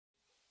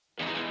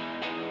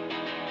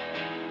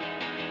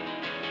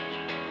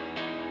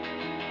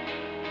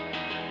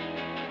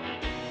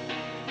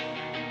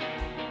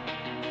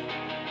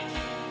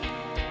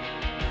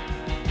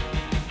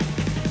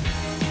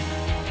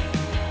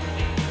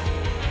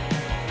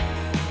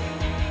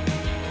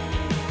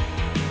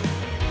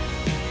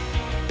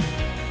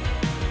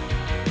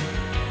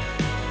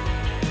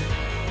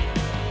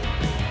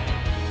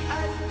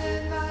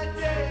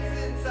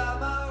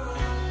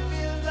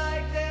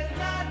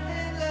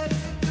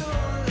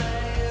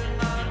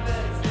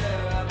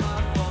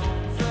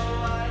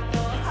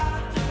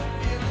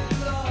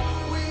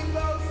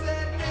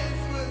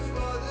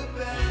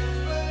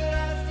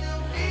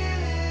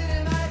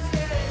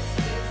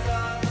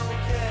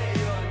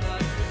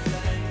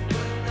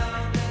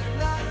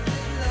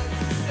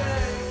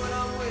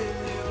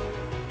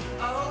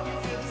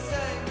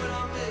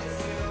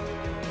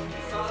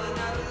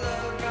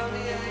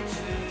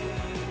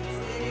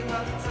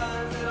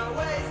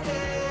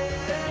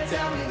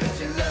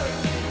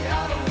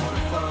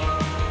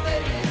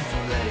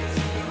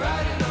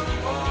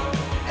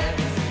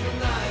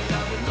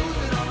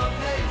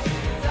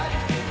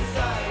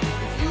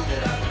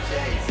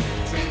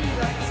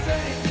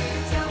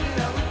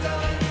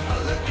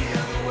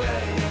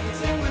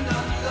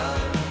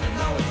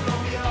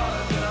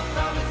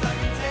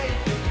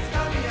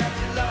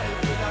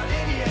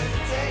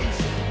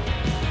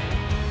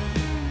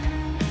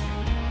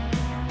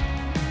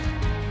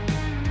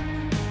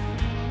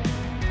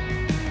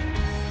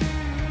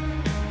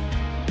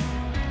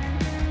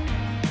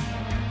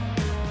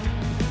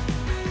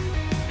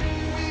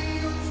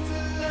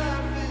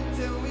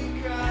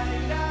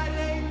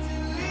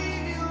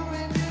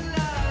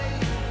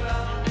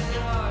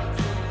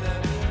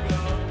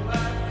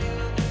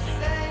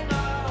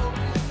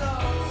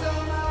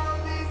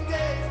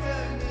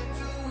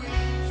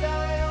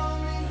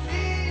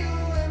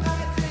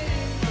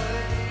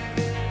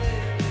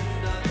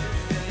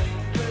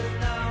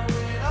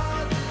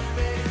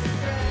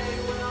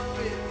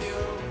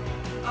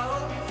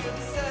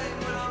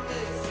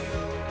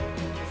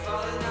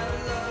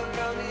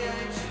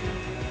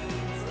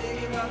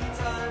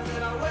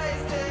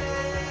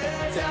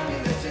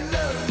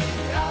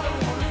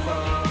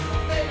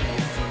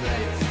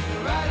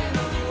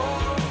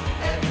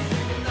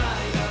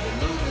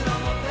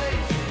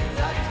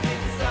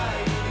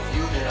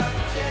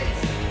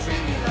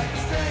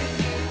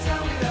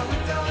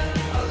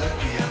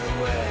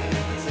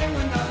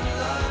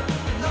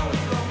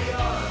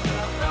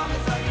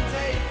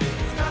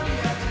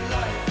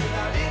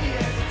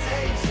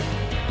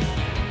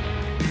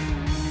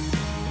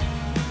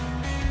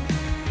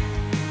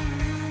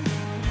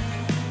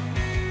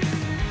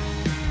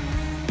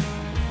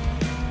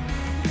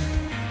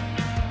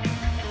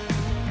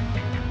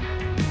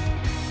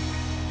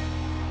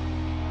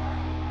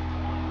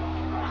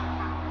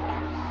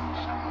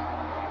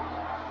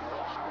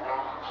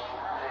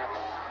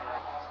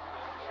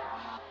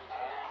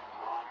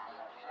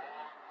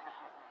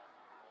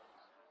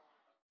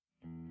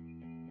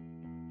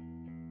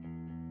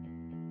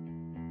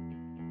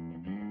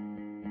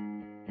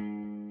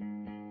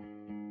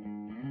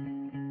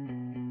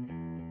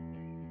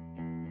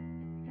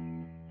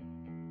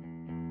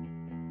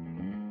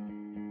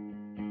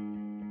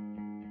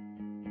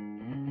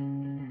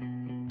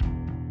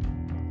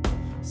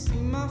See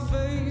my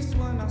face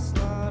when I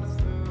slide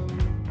through.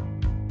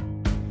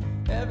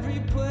 Every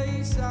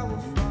place I will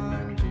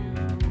find you.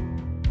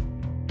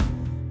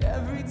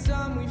 Every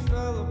time we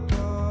fell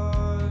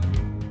apart,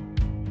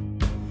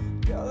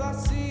 girl, I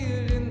see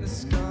it in the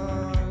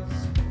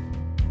scars.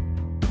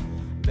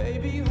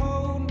 Baby,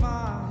 hold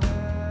my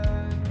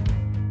hand.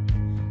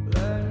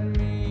 Let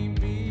me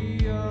be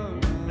your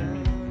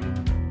man.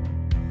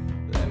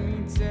 Let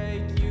me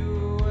take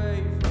you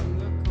away from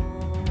the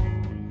cold.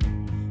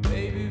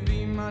 Baby,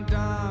 be my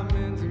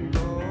diamonds and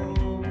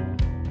gold.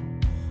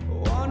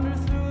 Wander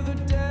through the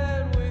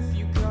dead with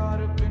you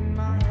caught up in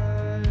my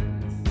head.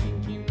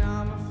 Thinking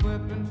I'ma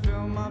flip and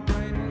fill my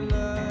brain with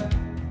lead.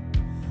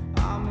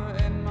 I'ma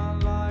end my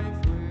life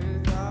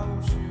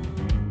without you.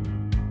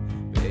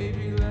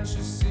 Baby, let's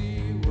just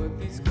see what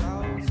these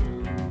clouds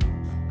do.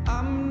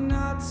 I'm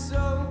not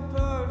so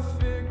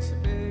perfect,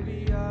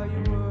 baby, are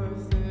you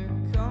worth it?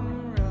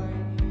 Come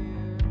right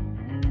here.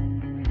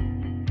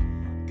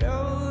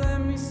 Girl, let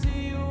me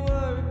see you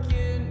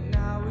working.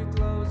 Now we're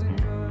closing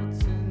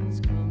curtains.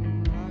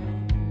 Come right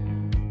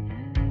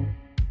here.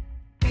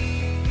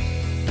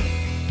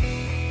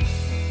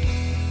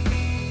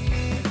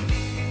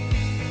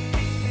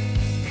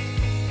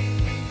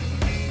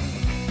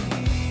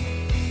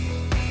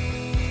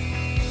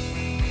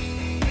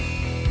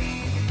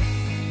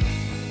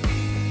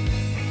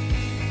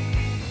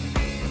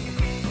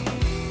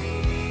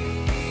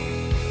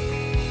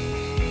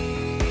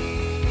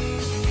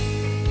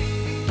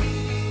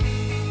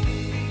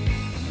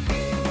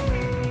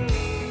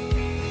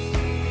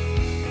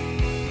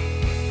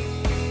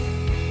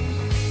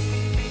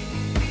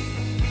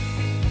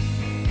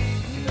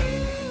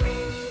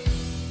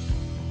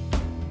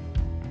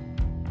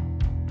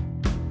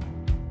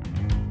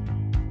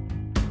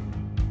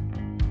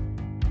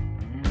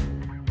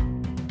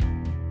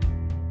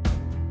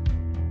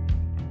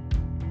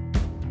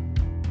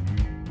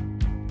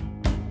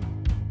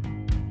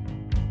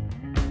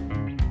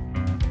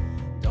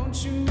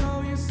 Don't you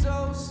know you're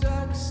so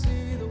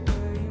sexy, the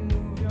way you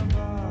move your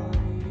body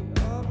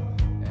up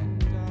and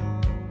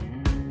down.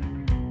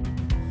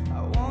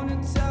 I wanna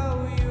tell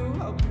you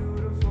how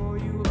beautiful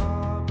you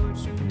are, but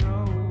you're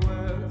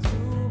nowhere to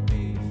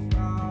be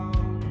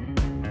found.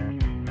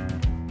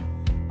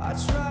 I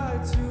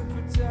tried to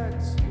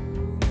protect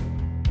you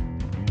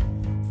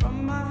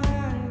from my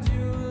hand,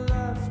 you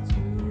left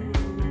you.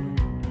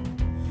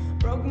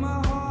 Broke my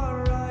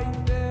heart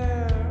right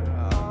there.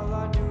 All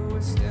I do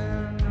is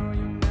stare. No,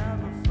 you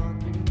never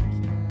fucking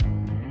care.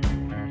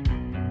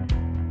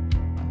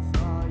 I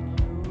thought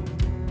you were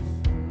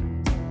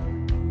different,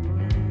 telling me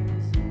what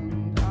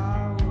isn't. I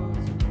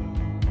was wrong.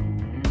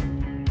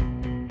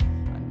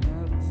 I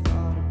never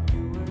thought of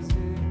you as in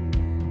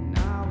it.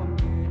 Now I'm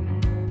getting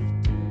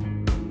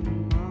lifted in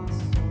my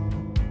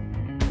soul.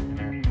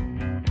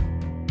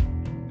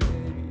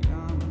 Baby,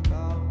 I'm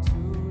about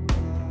to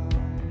die.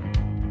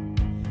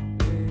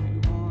 Baby,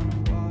 wanna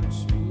watch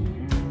me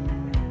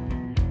die.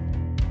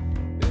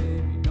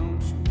 Baby,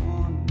 don't you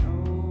wanna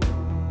know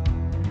why?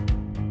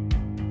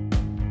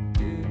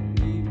 Didn't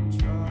even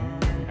try.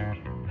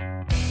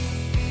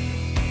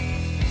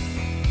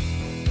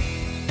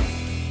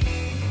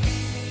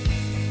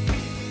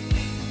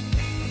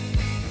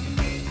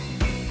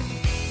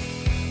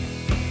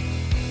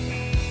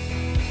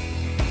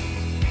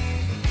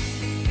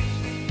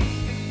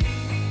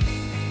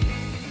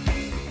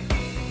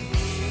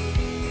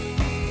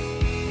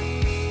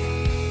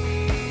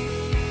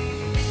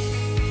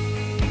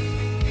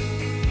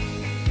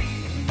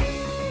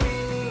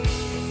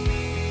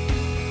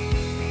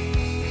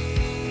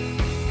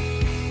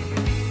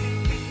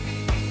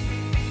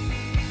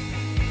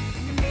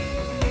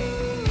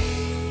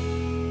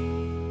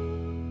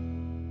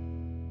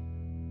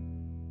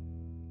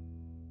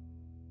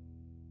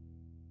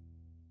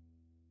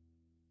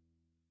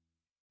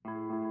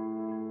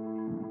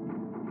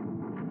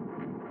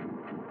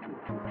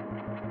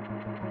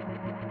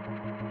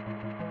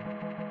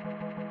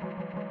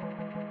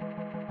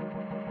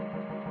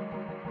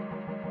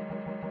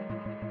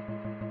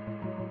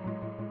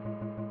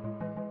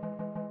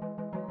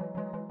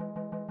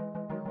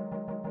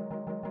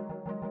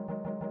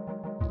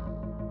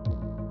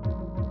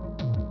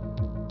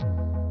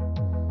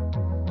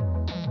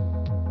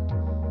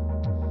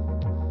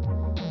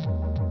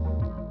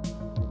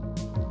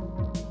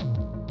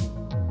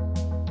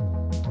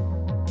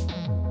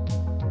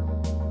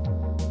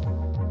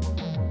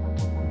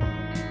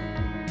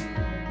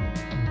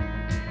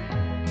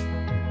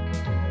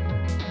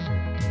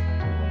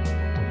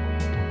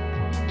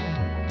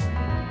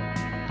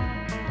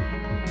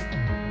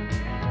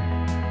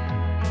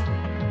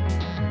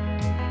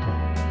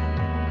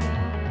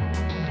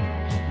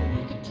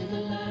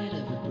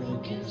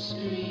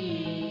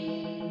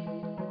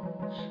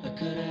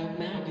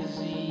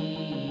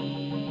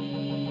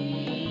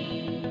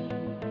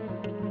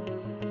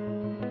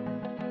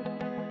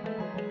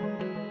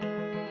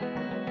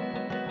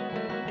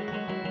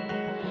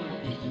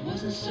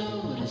 wasn't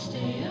so to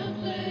stay up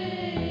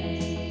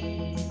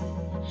late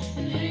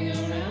and hang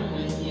around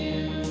with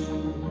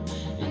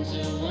you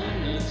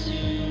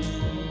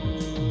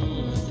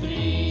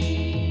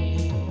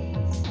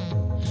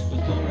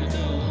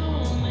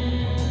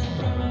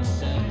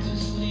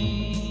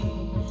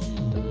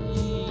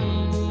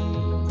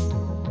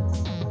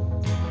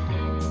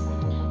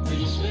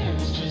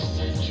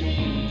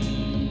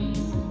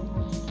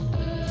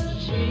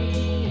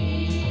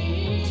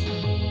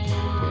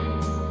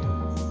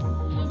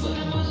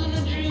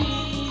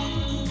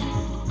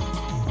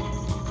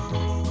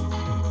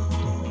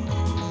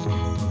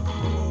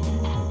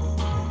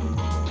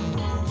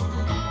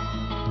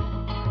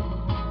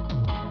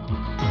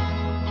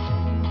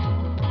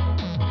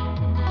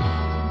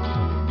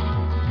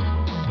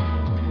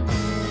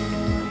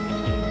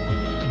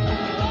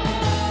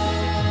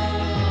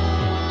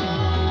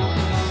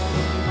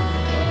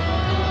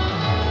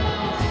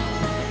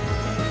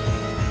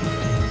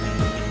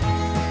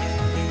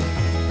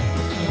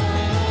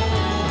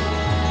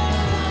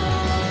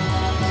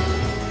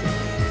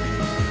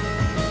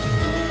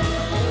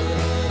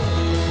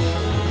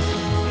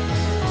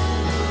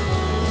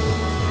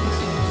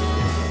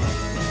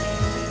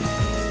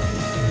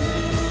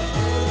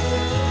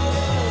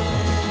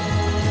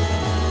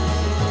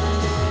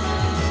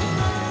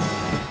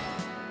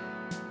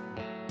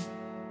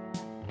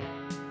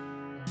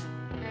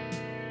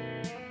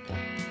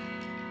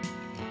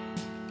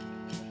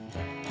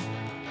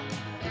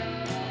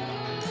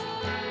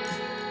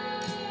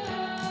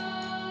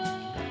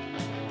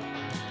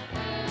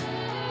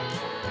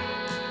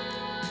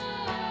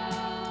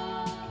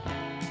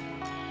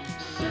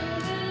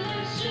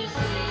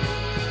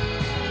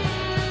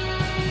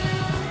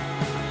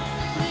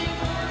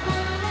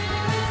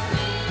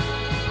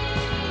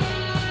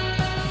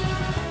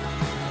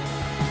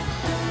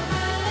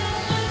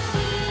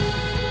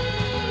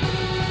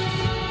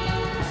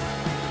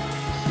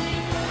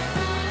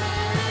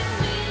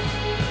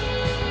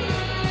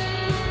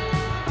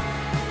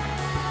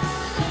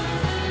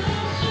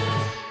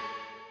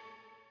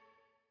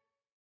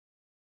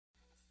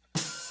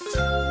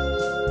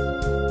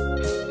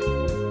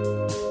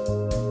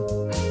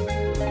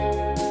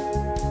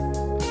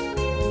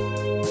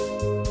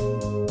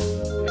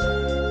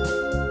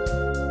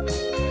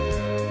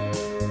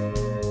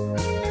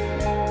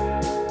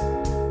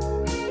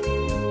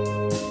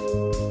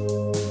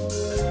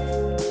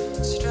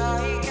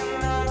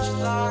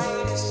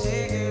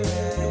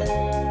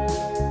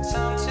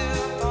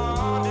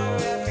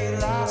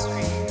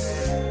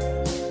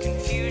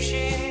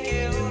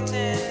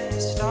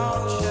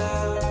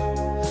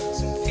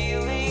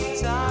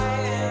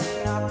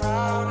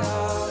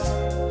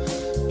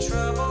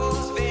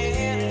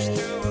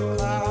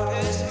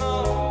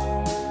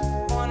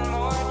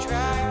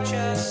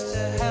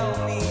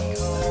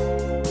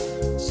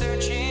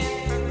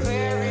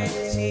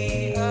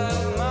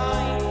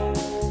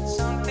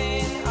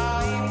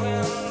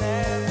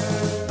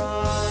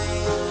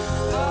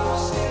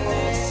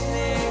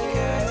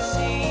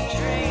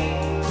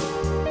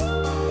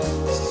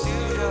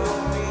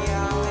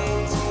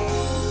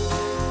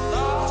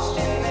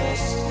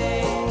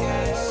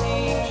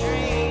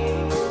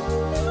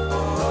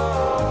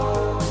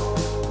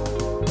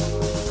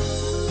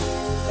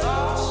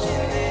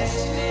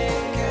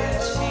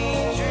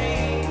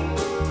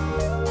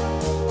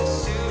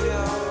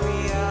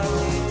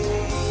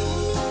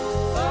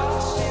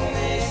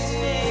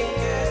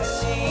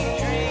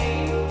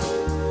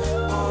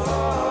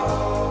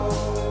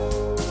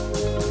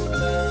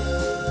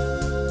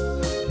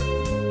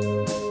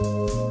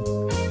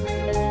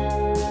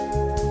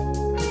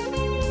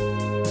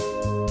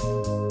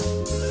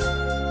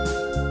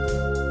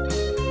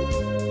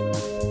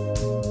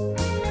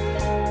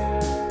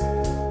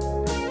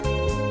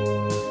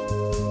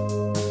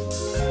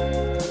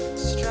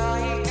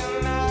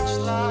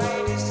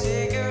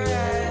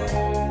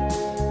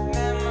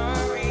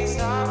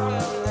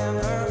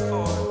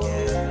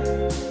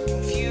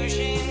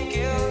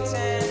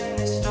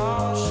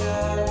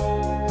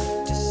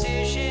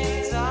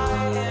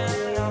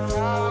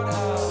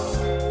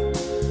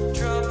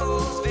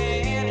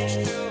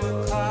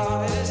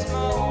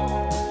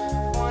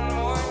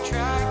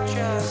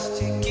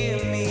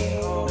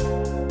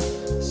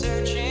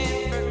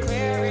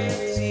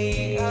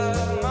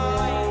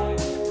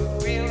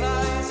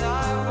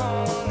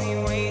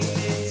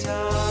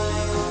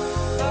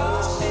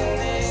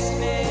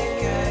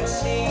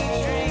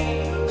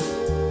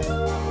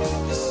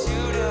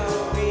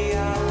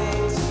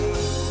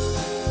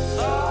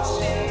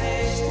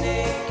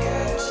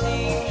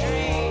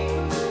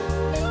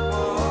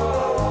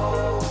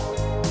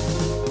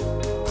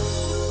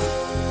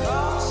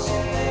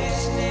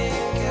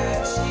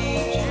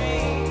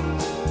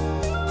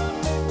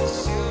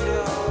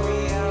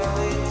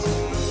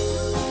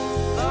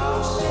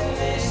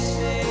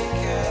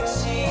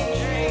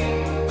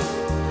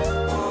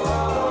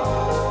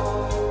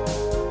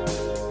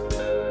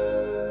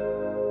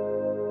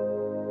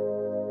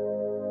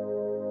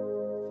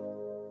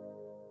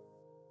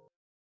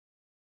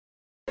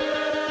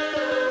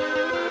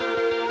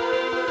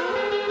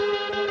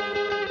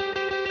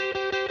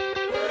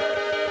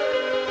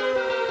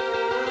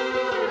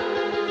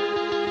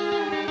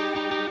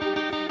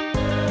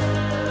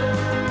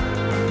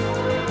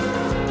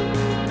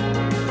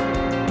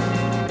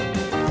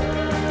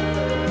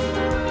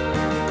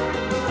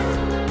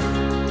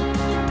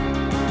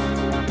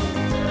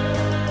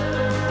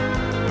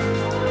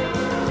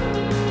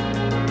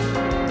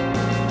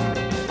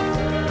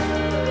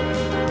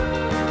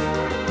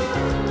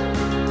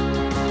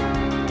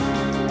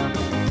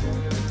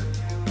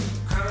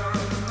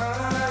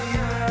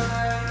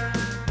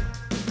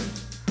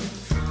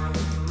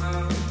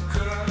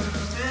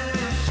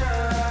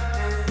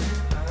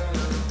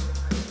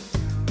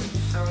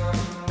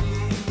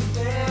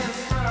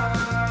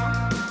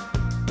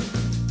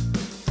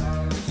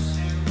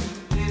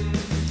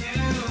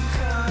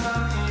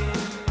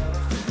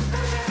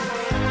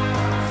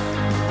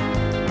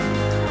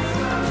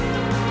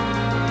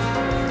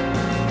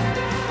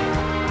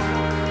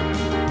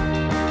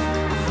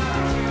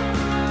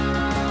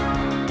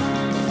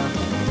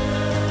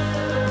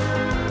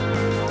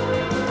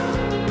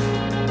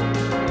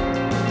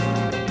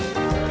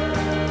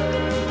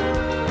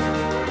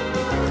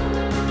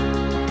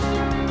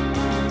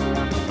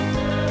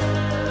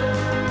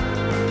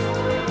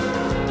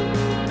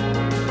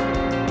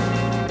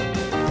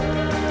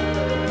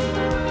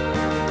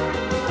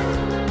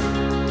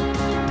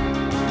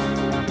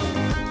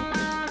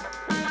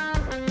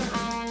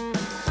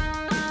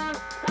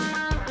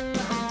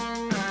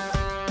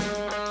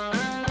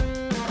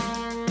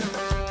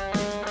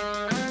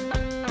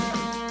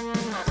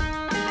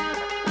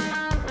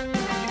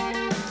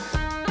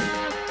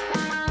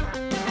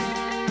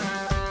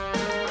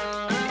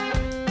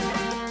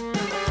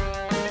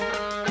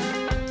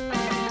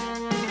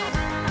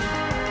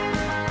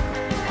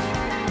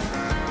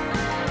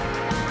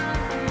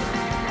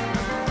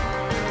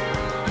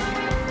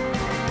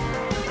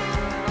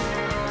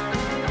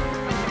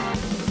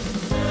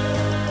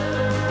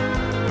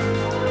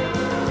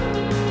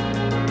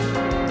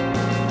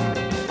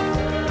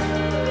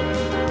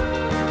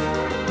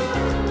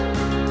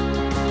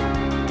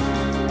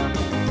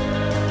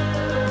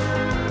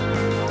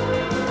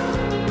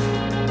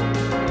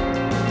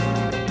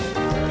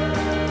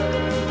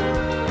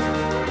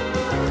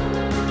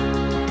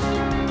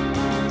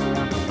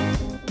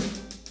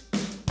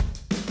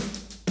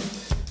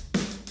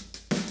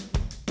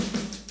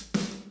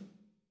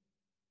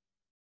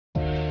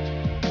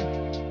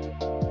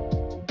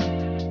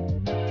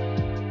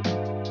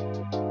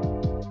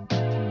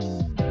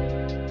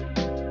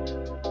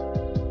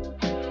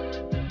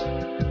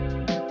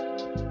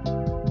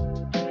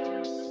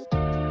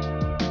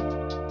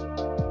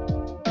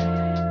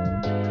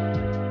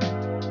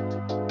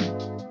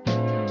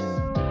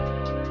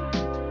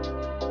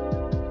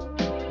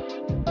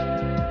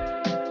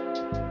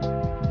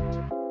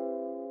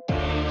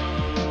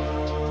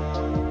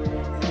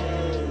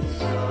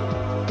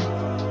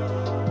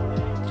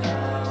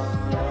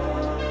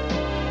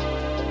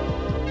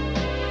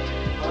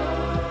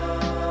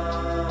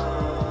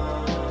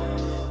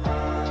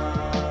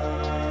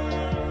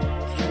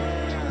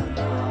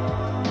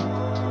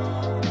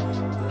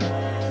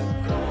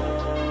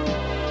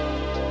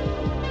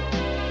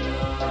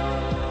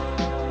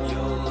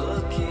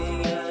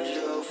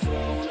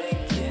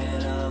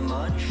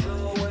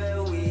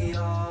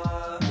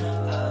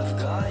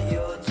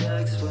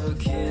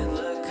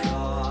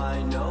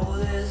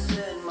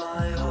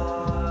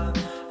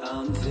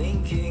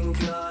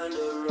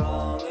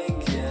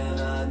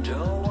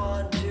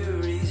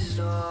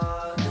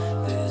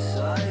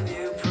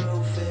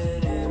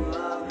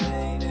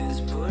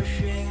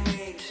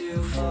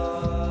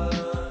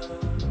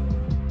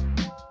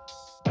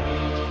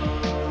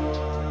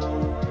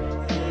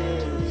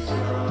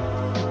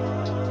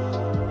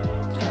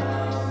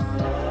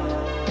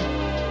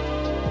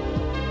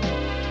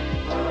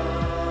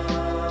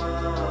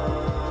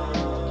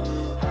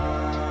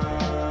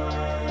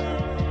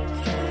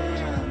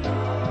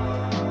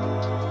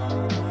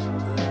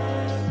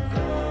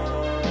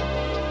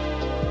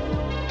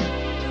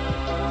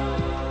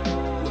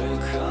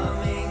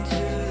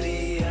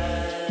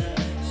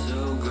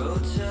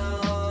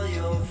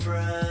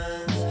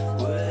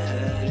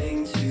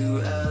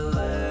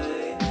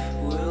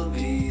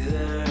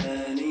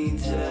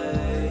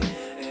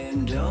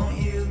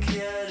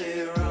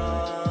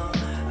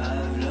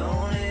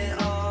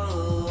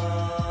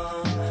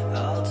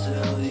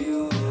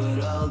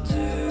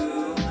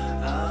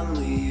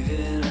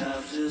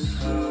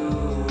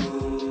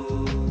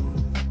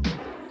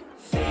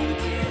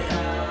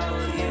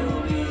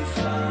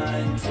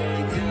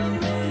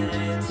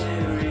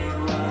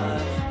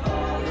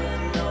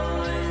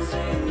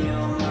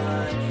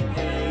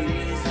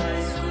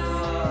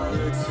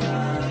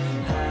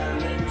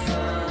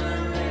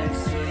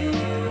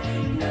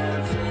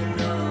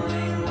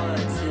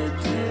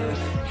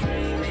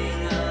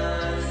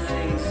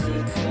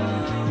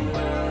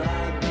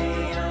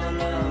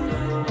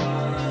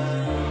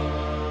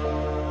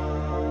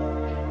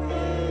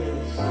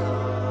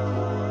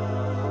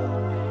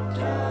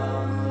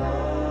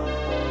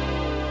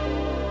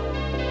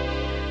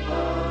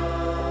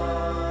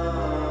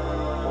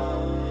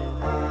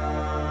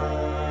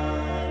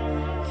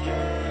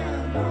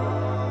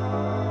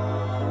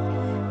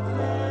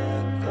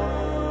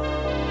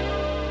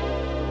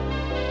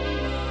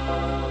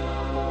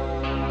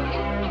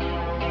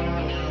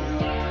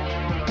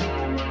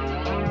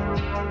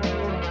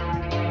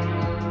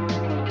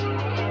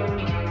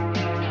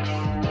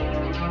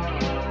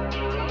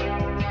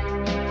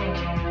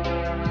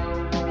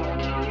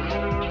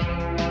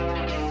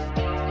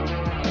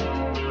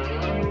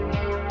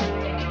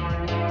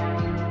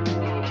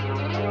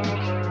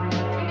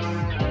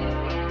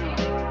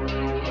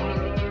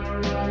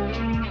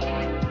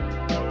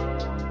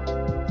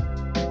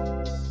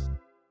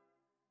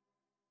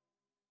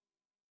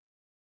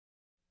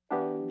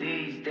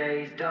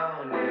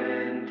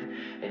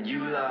and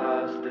you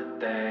lost the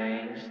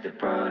things that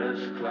brought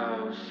us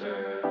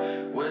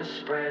closer. We're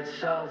spread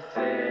so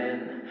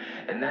thin,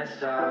 and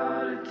that's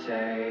all it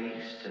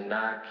takes to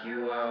knock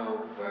you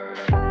over.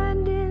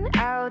 Finding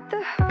out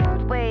the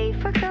hard way,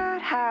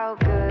 forgot how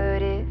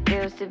good it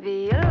feels to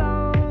be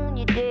alone.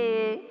 You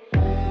did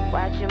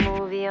watch a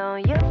movie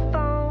on your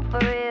phone for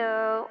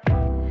real.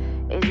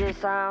 Is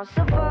this how I'm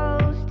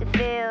supposed to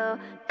feel?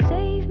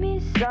 Save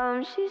me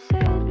some, she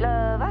said,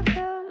 love. I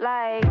felt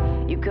like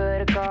you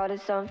could've called it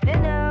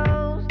something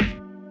else,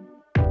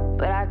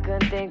 but I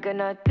couldn't think of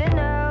nothing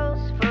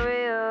else for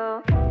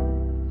real,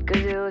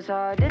 'cause it was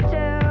hard to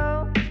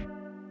tell.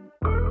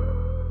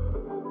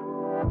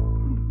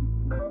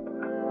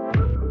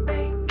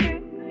 Make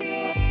it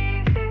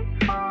easy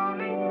for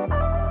me,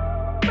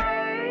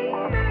 baby.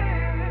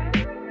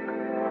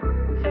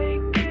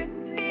 Take it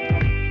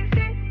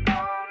easy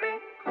on me.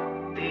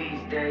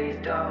 These days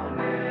don't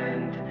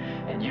end,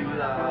 and you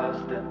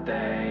lost the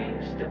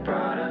things that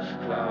brought us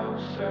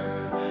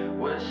closer.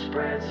 We're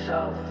spread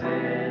so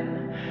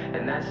thin,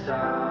 and that's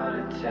all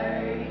it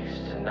takes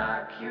to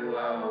knock you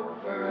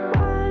over.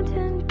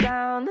 Winding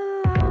down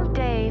the long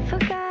day,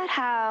 forgot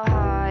how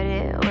hard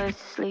it was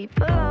to sleep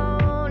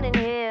alone in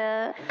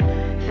here.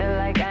 Feel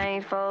like I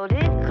ain't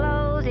folded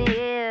clothes in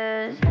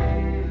years.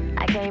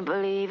 I can't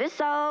believe it's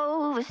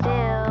over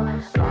still.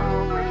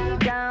 Long way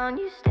down,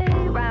 you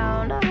stayed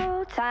around the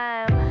whole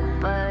time,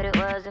 but it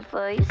wasn't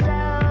for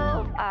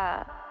yourself.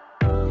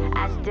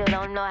 I still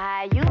don't know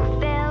how you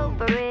felt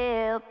for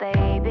real,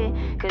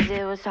 baby, 'cause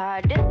it was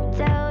hard to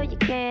tell, you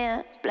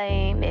can't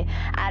blame me.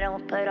 I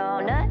don't put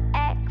on an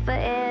act for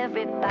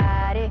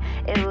everybody.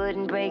 It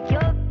wouldn't break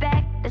your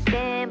back to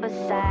stand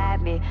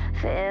beside me.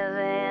 Forever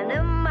and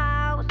a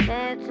mile was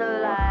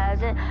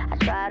tantalizing. I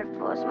try to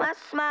force my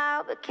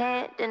smile, but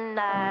can't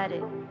deny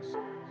it.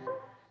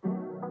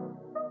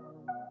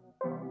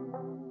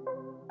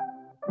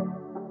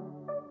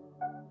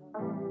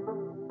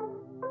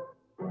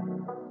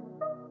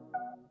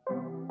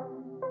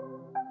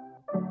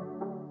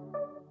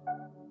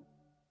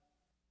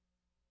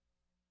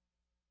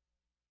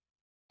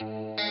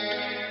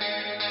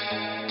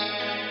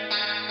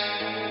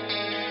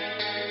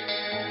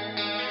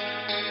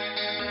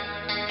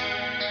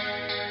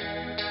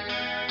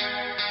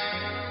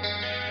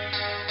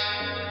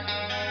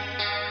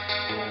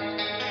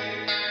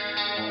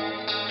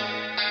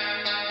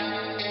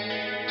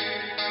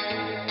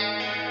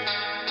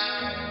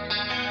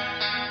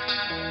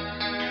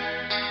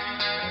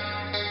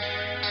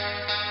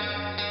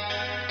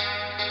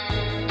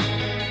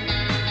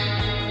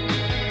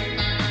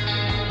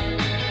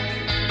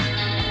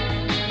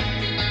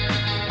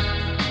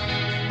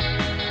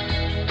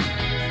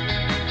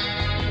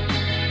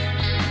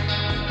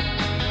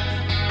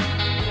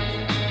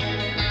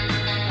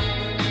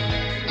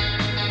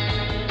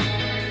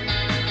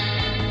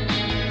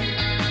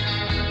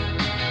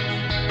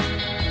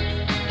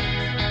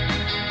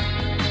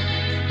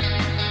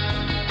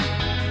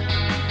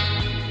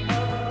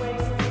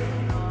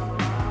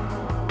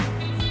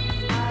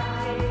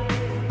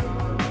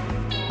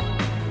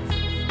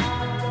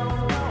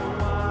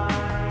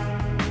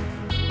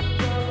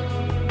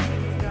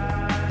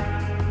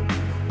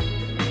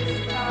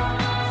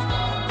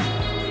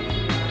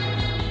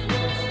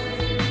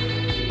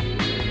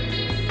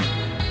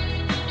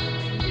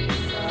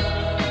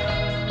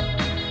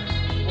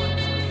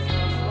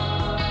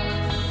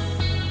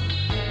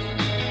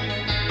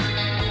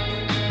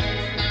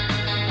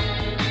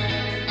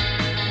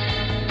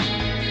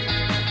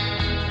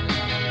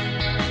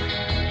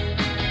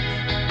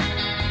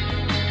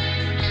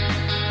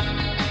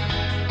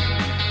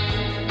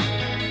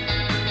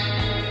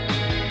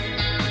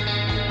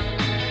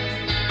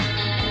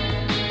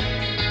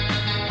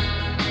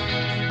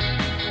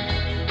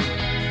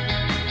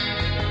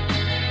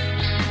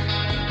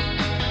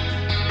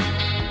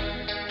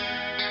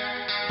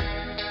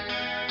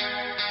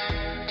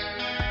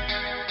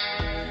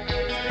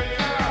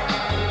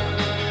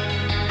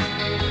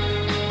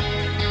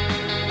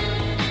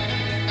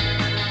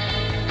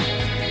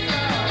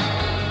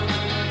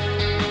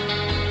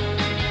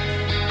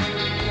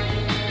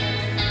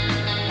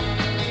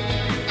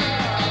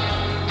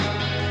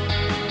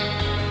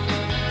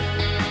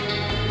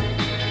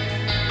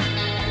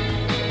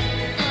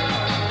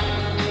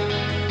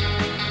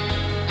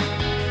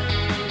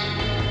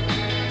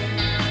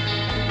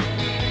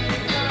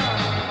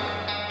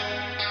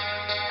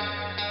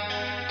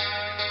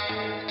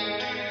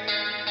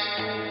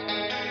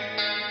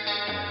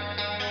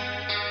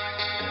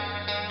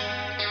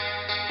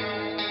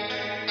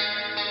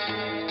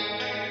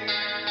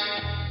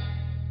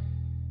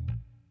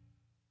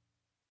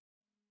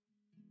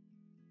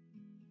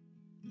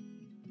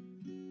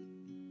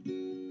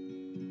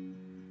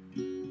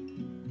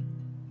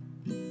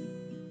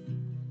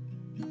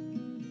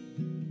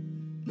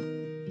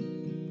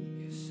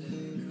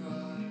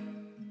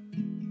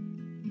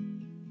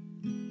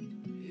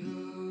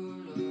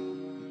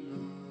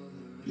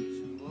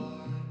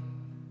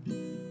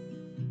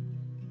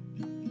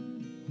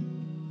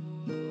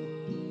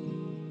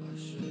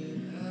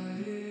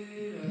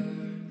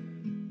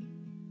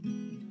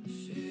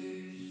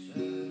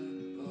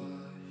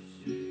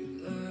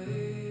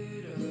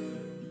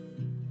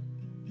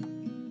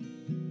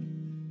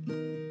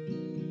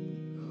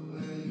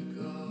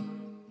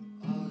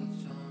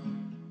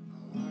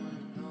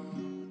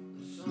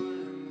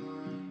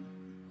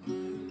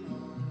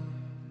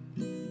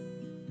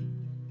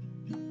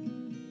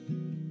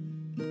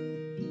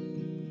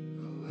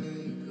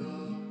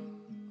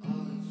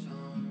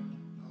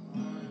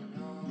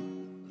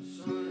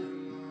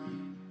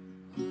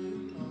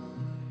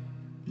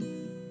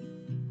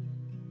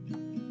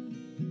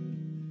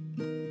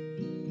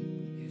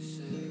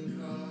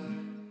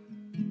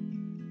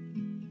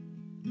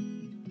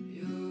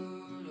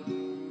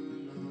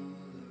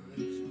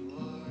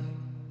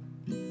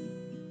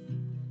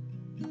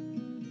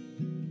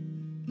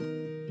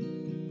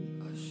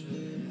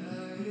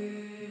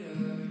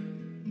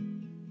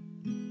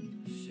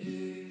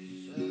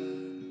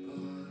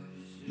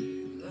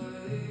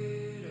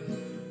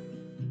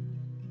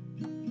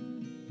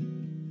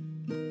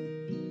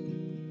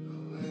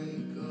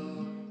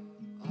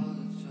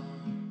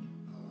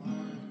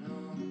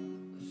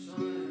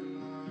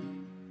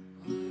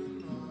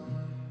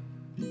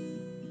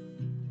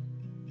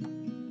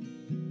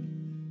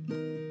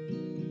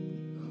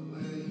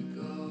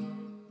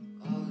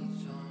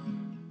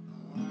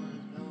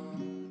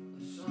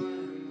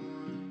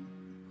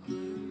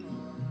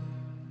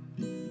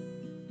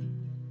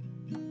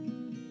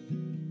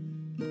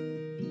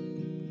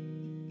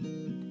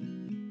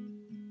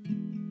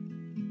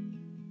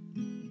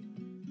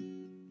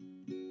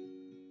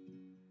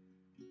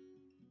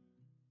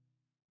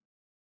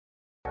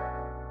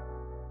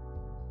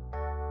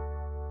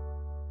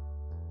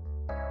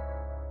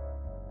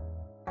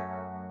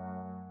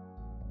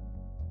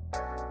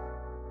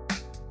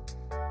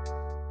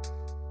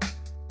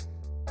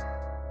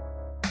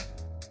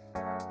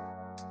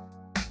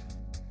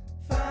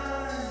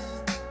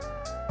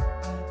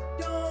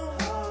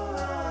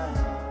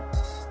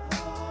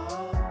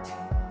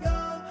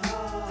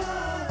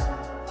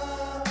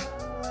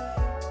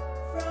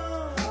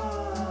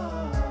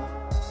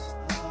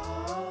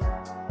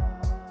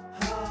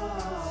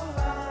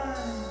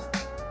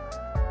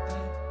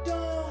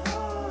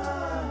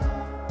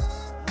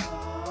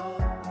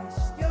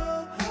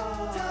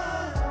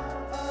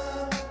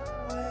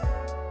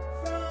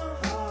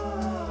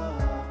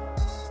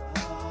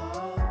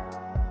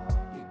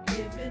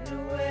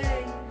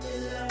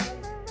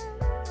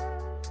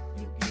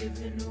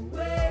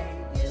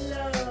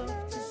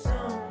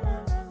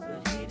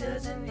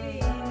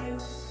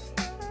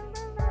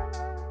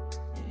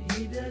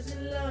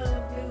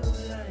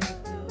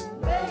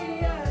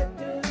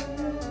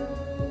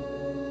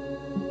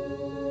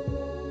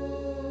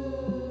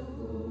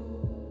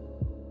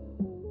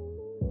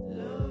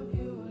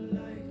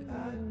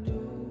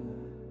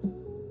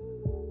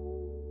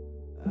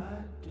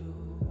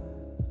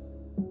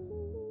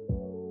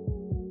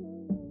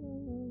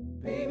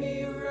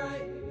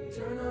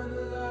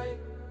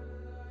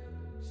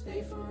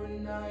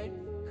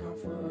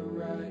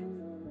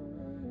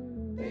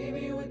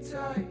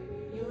 tight.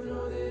 You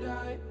know that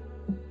I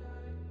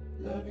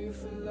love you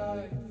for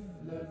life,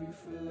 love you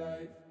for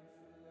life.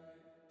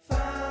 Fine,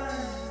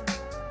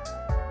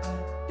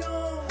 I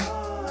don't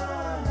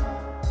mind.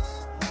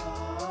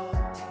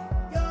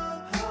 Take your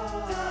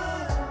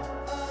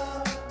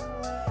heart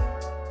away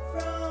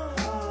from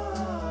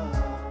home.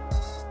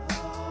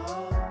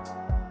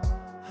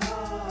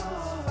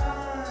 It's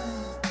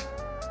fine,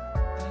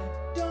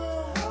 I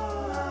don't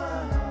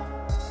mind.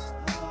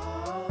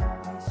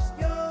 Waste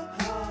your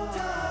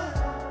time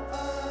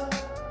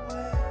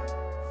away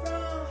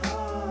from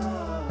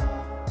home.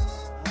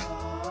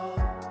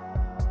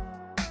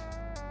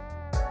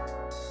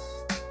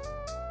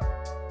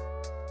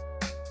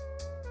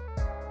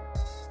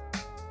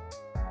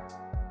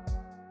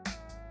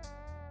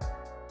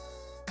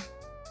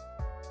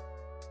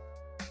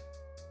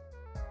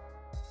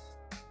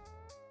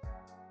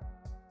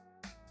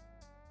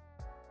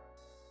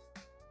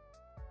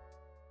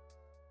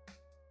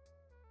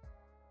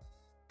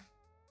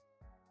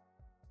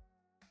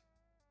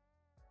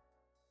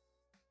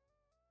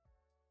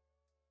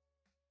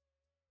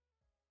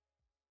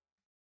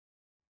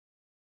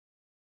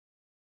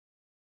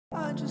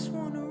 I just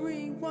wanna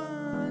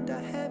rewind. I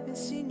haven't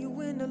seen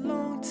you in a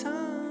long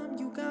time.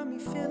 You got me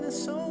feeling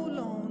so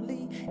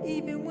lonely.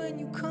 Even when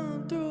you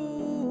come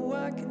through,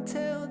 I can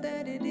tell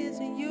that it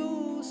isn't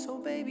you. So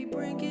baby,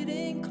 bring it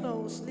in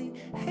closely.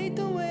 Hate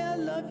the way I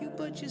love you,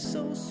 but you're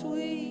so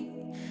sweet.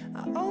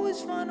 I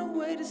always find a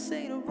way to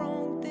say the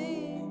wrong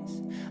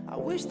things. I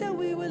wish that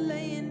we were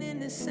laying in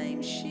the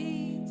same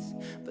sheets,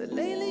 but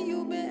lately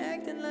you've been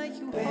acting like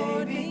you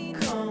hardly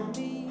know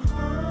me.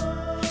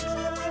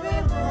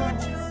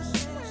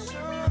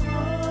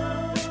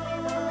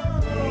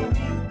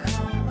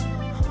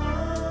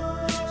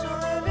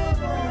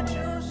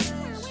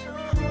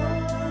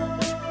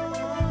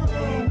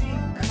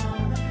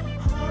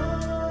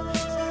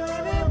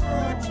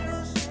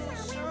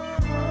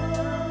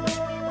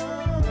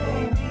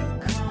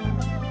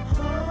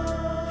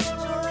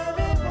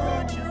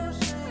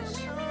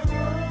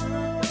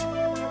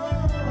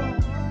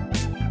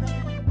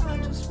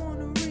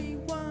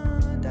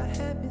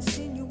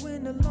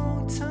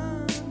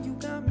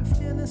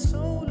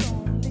 So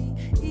lonely,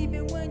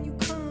 even when you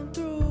come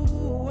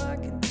through, I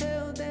can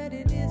tell that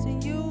it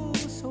isn't you.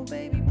 So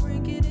baby,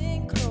 bring it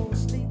in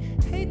closely.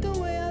 Hate the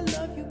way I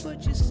love you,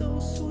 but you're so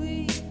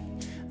sweet.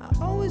 I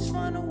always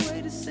find a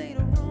way to say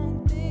the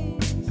wrong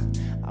things.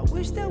 I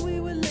wish that we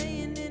were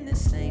laying in the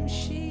same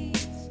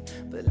sheets,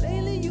 but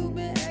lately you've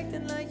been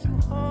acting like you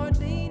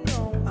hardly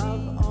know me.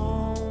 I've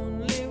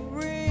only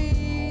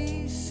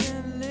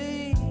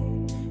recently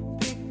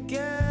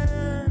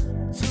began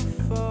to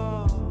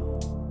fall.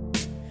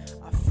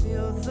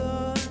 Feel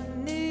the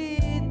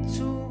need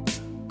to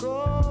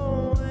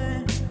go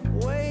and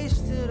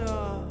waste it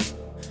all.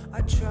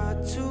 I try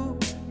to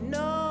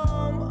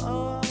numb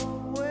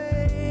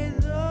away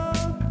the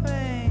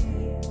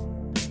pain.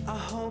 I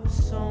hope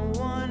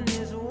someone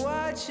is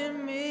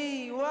watching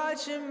me,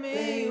 watching me,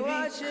 baby,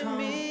 watching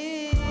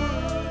me.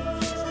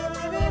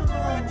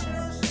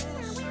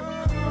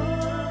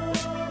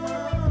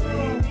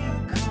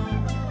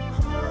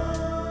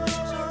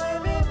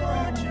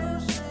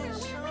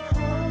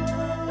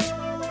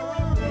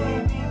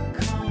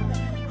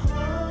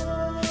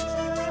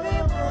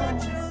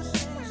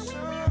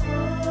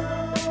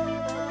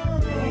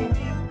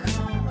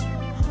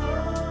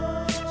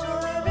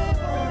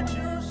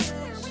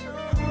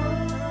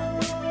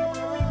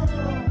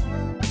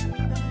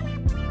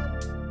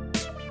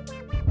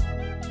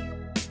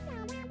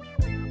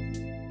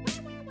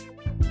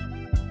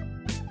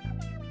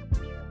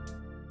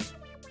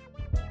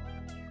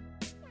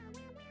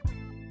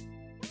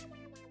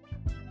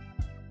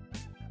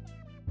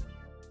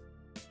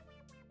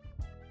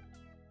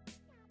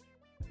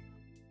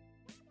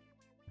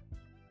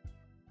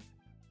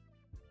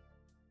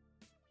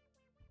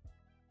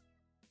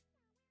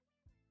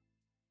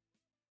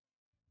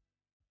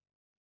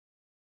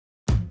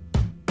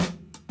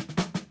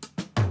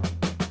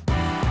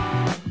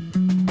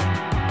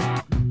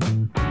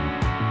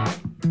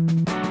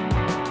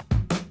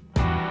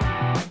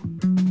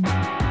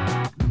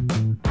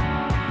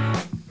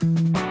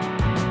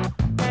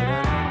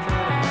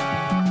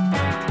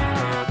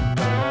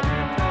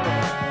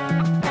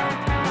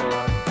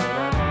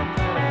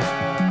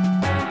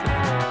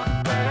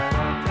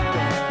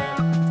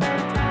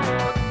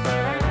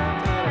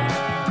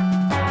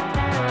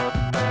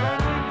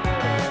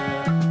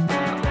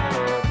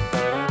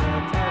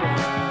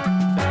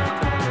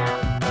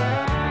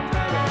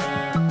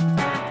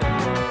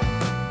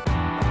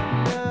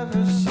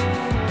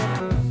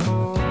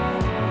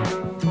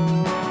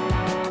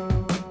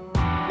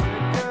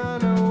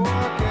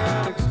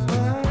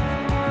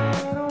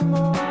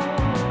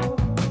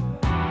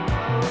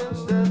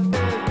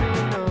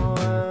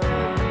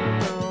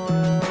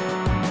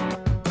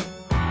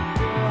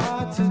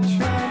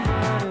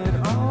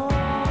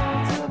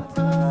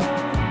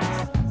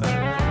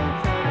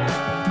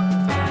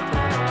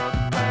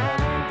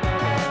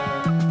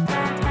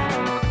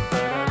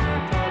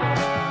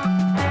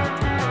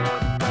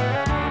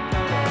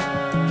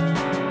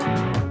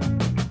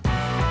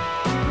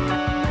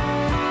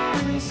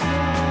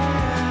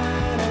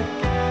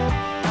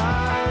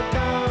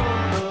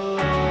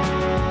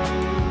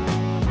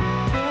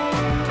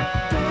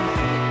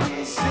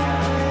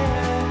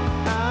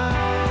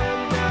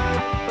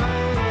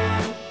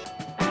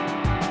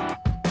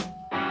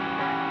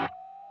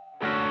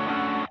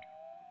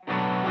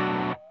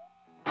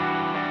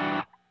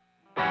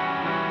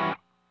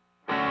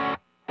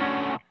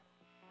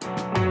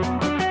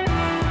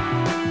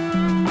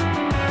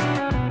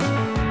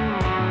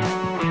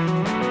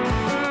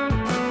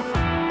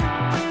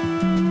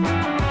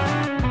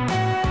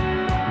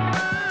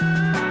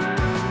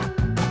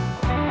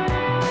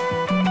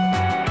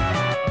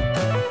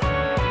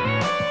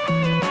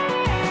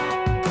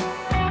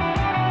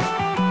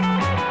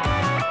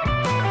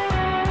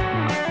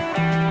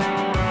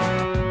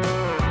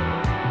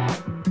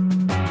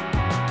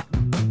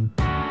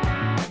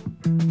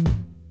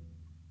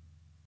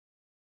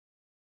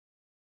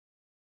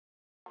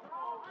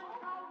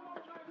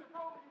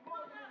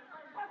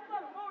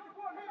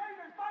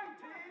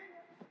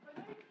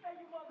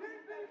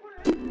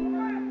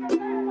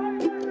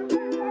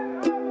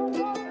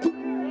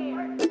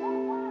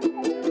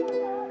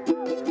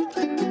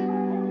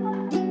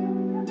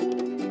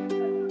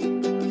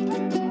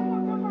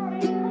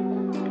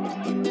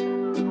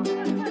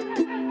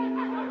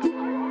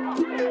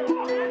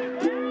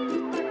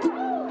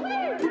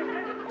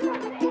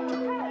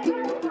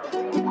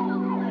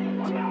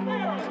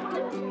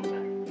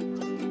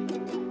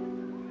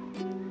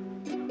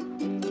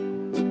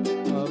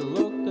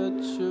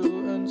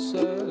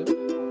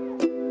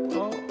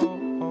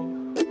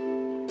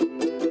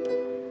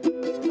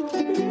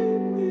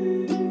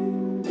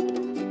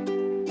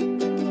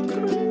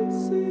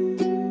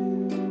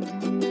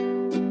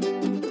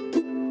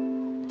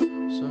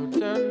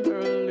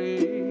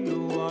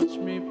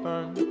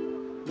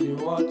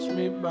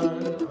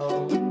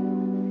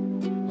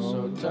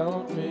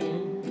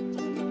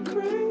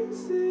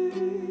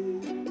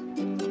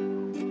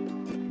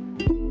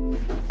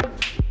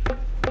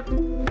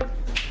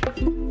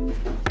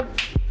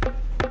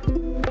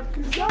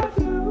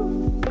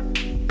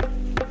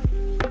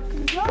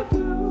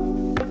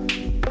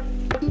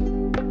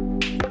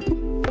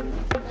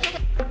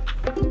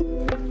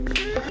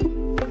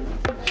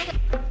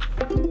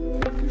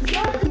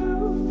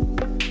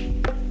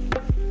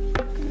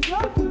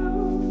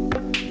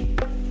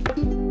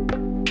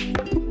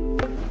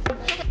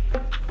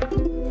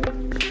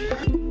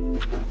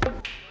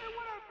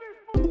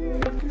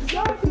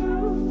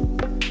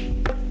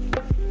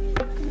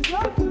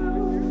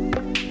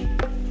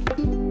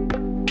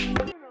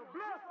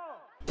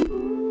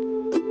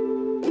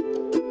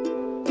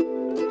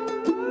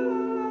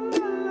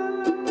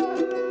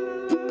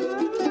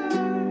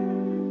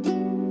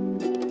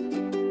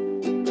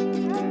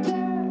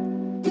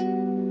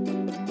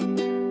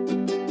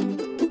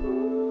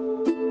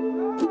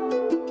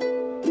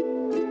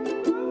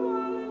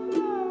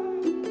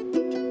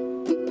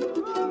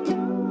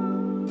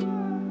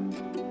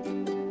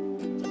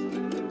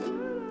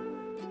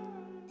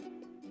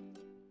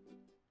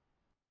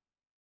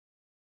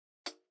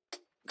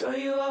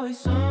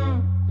 always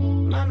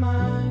on my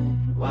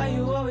mind? Why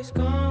you always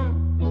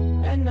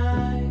gone at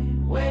night?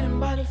 Waiting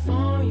by the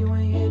phone, you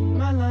ain't hitting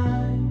my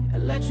line.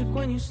 Electric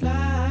when you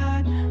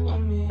slide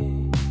on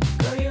me.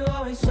 Girl, you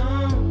always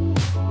on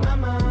my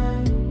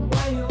mind.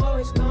 Why you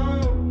always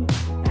gone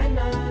at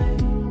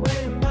night?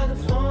 Waiting by the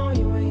phone,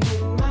 you ain't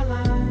hitting my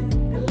line.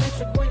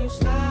 Electric when you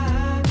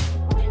slide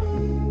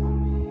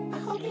on me. I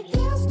hope your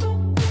ears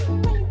don't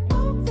ring when you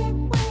walk that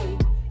way.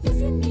 If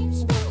you need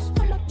space,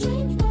 I'ma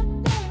change my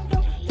name.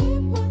 Don't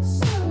hear my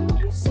sound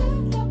when we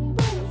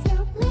celebrate.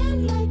 Yeah, man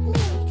like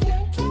me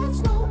can't catch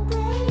no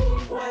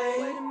break.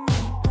 Wait a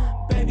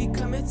minute, baby,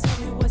 come and tell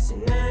me what's your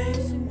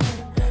name.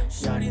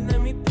 Shawty, let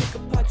me pick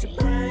apart your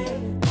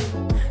brain.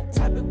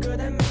 Type of girl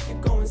that make you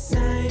go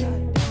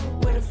insane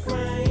with a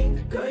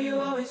frame. Girl, you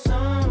always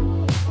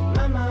on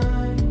my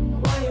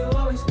mind. Why you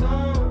always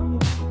gone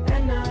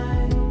at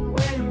night?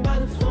 Waiting by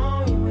the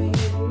phone, you ain't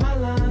hitting my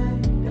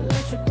line.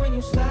 Electric when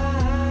you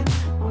slide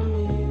on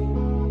me.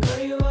 Girl,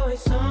 you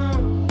always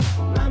on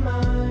my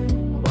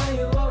mind. Why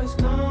you always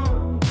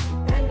gone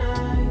at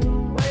night?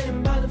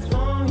 Waiting by the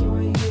phone, you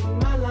ain't hitting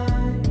my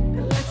line.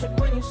 Electric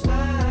when you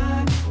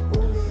slide.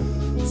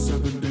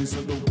 7 days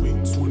of the week,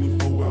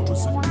 24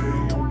 hours a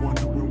day. I'm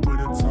wondering where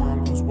the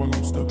time goes while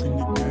I'm stuck in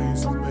your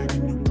gaze. I'm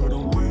begging you, girl,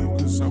 don't leave,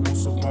 cause I won't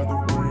survive the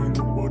rain.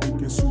 The world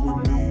against you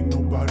and me,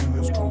 nobody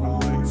else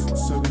correlates.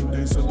 7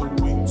 days of the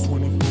week,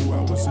 24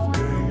 hours a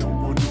day. I'm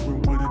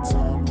wondering where the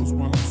time goes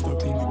while I'm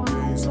stuck in your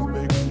gaze. I'm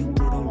begging you,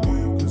 girl, don't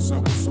leave, cause I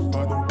won't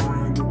survive the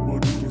rain. The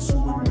world against you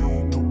and me,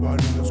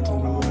 nobody else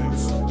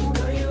correlates.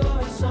 Girl, you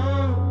always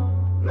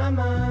on my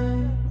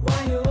mind. Why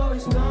you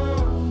always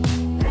gone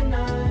at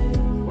night?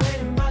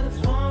 Waiting by the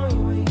phone,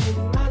 you ain't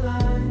hitting my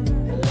line.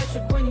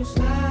 Electric when you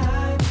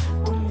slide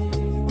on me.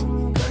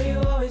 Girl, you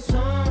always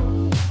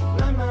on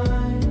my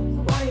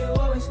mind. Why you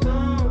always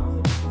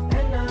gone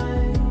at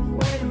night?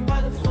 Waiting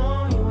by the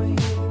phone, you ain't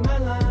hitting my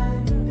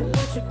line.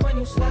 Electric when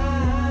you slide.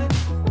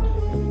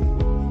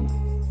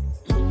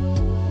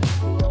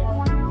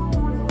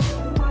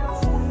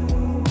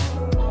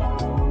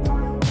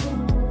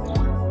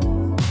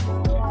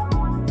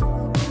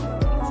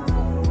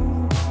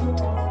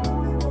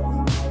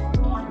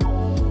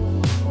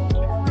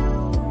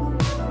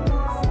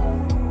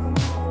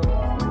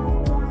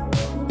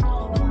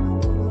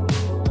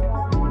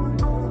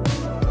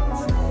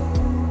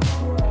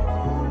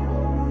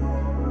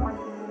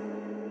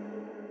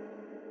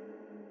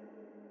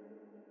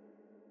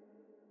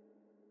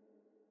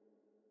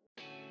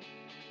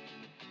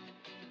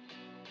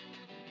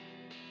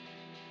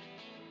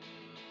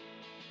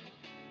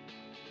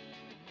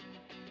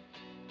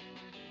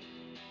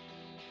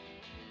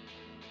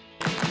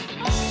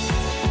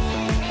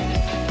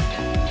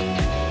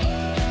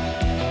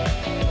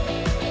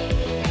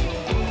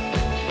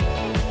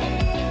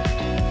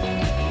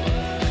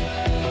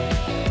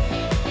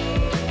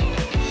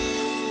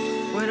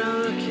 When I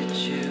look at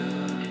you,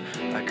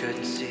 I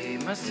couldn't see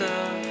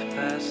myself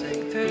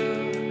passing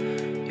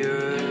through your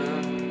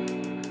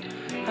room.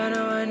 I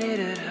know I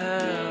needed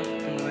help,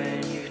 and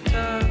when you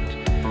talked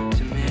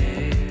to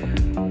me,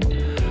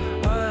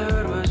 all I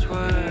heard was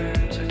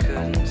words I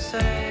couldn't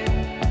say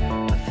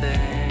a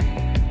thing.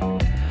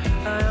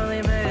 I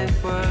only made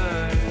it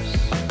worse.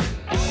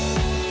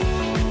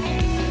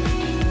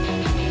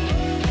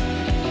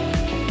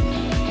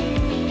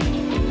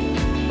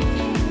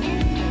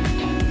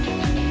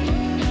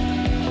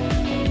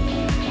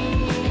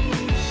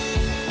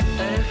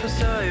 And if I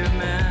saw your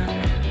man,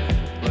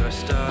 or I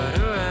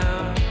started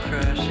around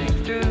crashing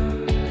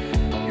through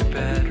your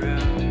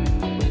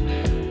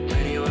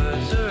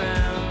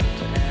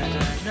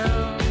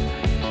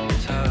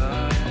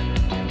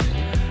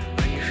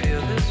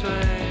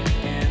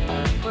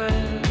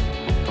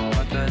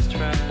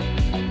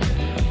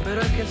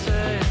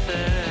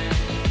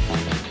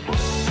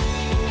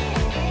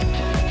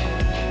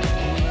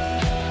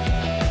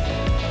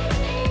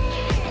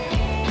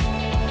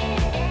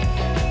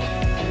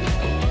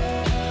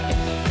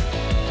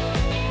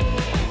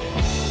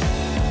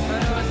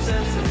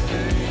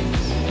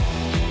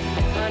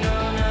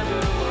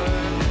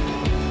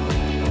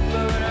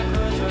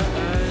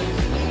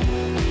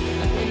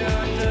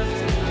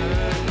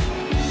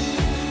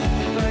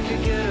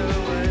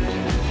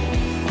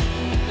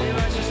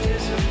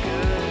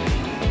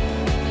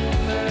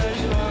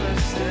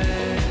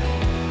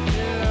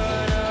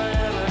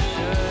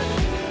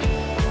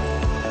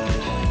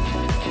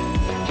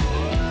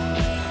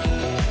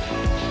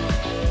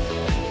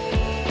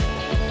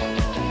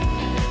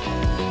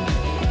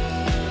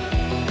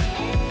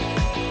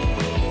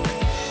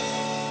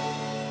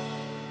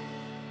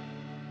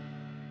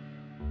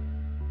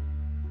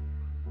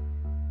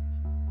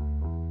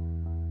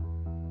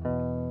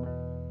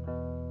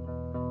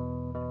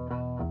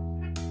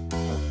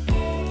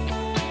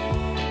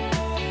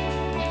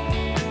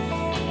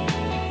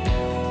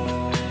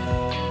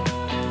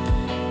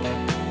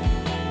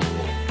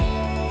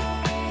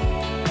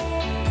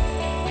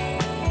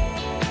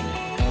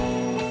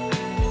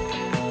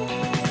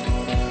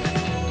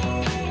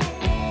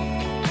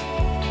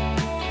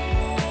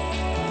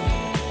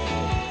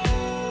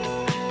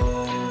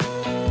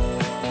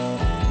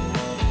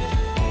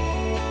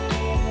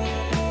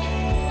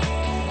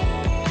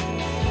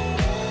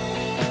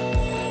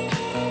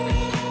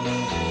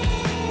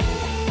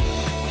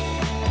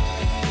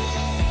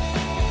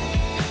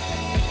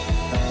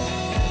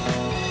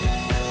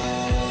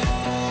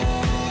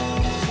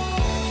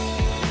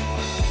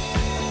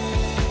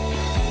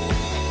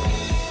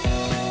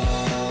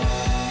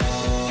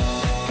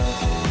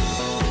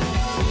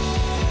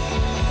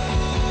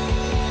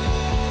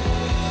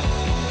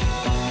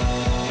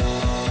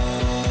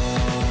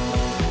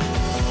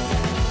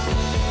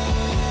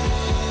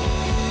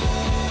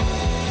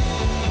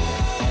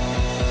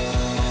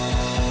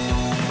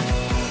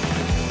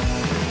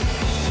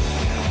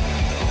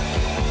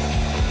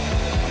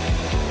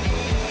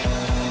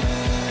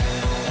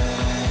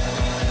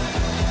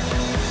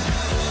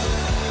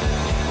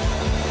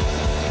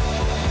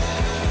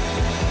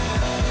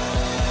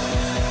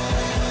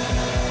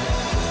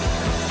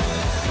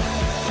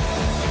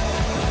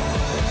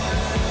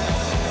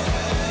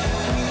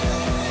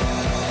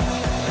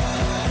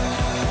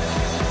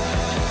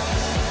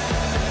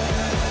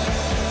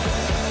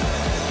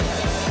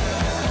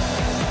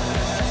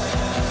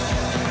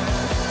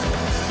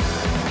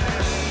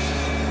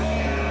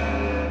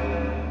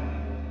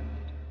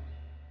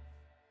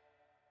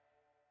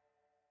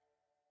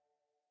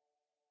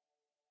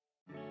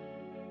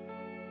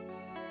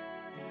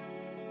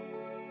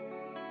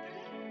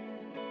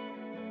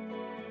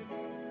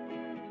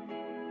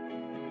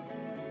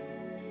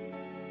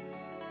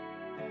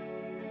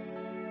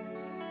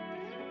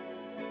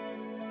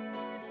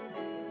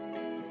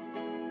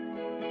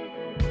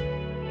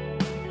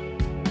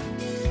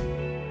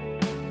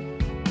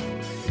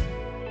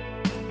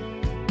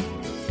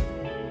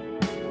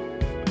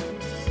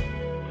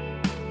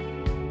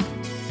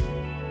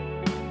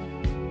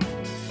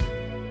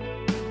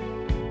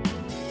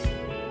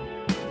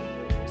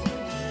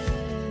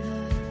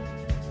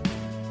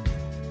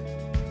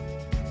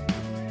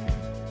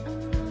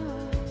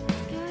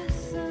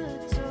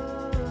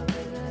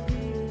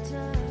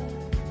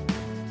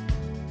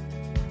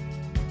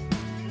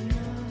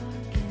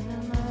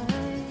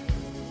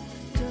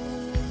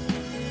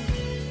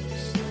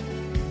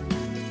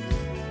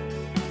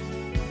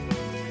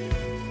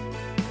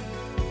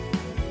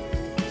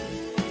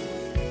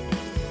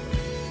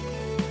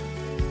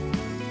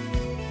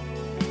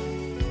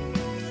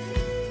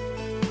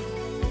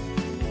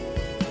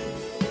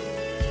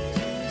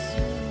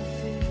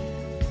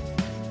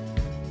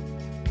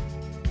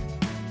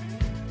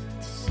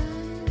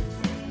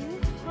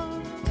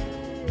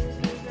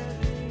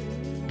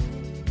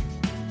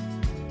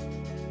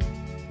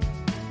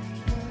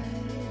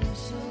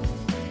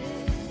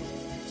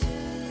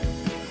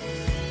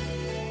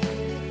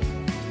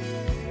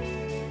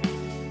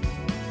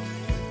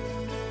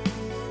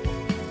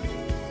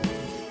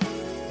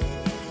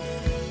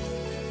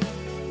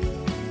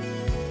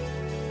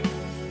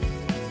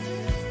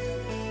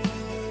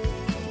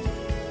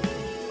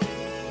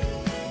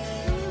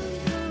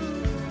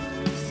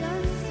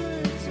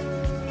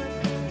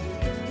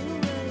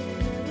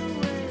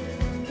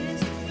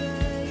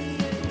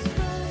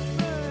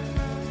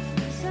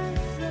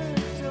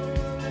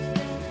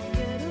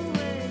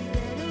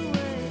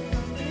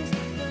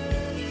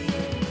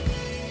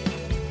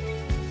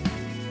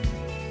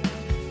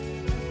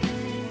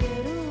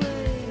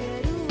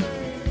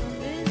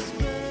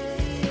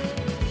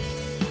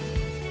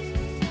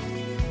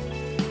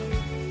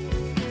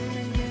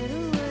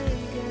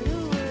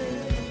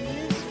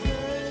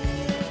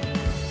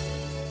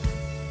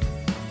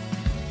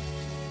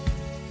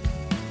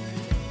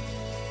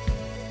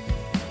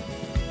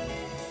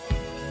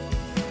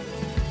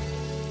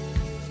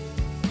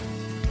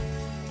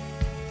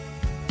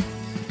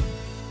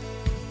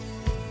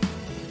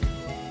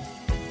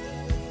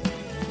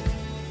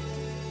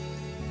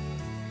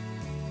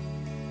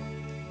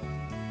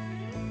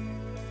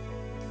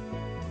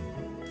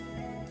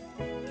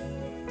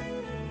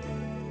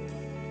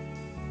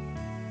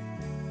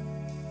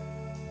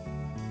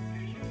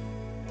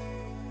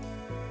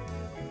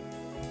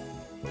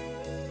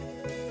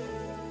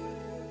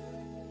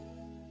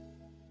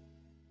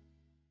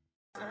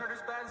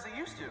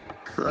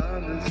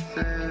Love is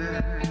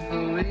sick,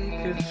 but we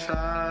could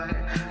try.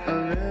 I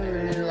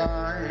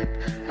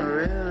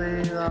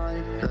really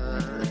like the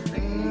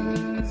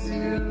things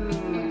you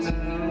do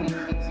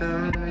to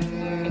me.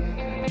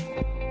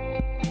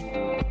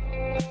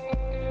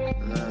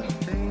 The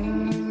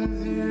things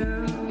you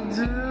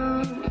do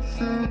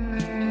to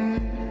me.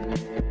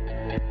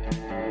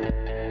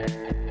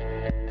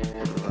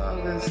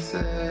 Love is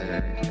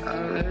sick, I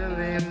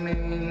really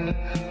mean.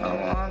 I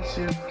want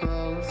you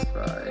close,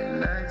 right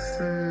next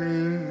to me.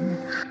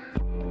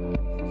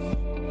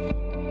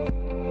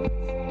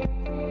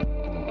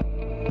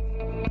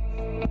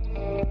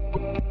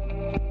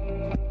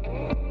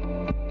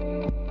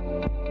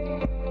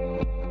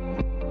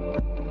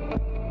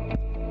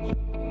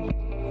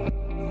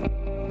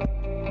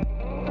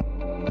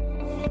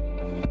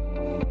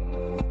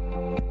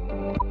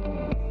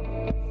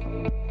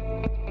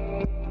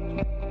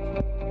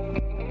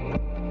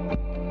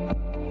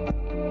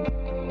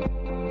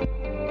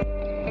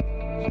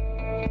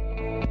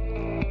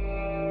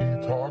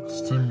 Talks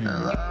to me.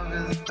 Love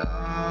is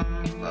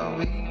dumb, but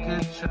we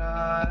could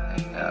try.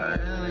 I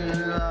really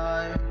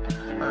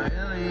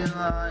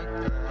like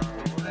the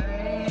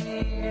way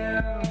you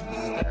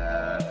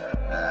stare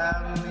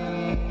at me.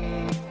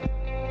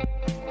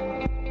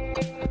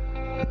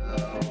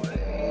 The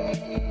way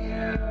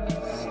you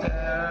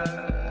stare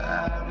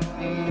at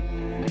me.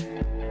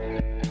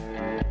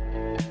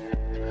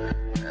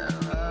 And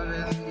love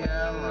is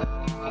yellow,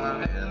 I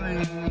really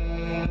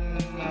mean.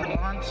 I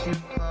want you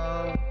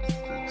close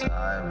to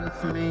die with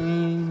me.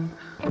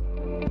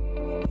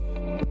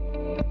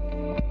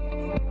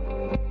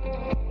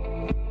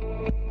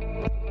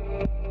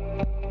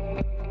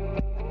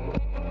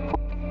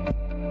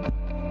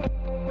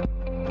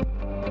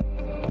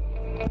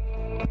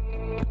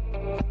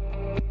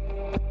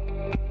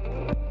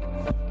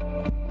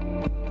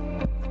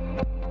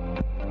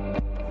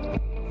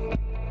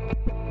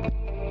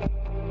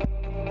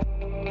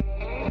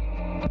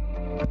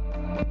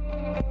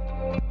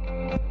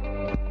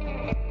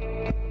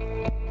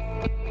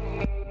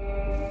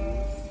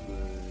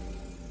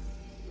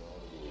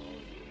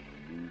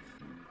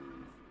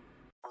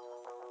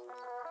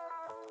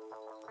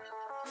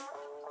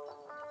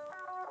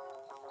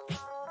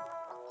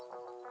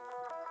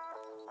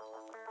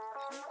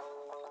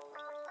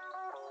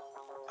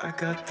 I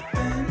got the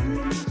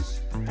bends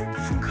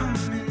from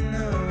coming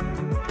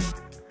up.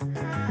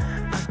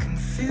 I can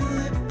feel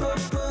it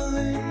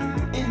bubbling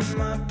in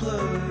my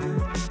blood.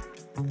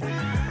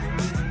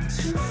 Moving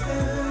too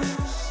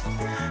fast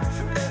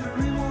for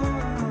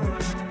everyone.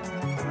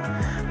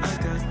 I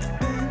got the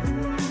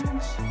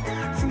bends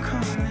from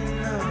coming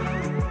up.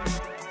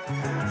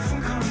 From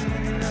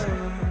coming up.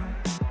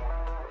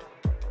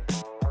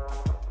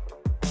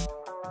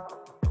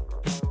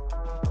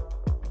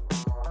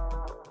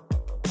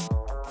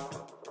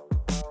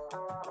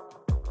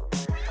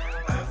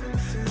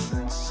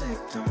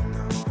 Don't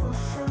know where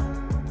from.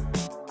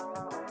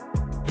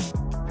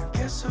 I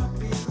guess I'll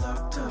be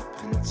locked up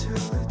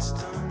until it's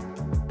done.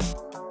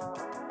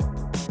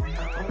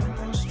 I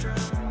almost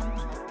drowned,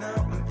 now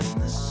I'm in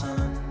the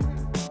sun.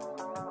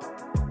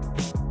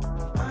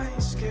 I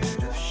ain't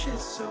scared of shit,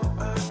 so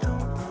I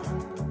don't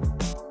run.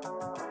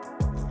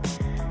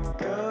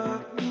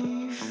 Got me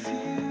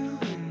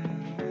feeling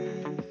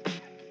weak.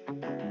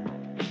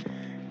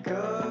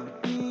 Got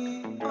me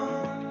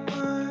on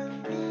my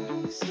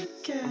knees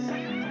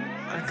again.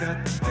 I got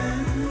the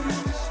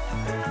bends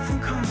from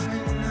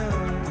coming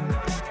up.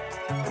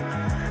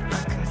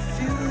 I can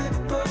feel it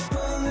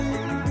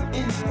bubbling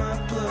in my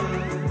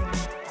blood.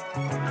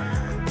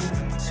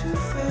 Moving too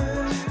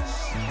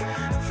fast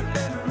for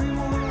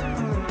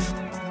everyone.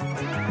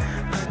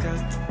 I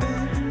got the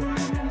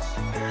bends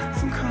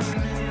from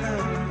coming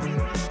up.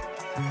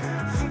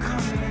 From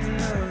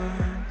coming up.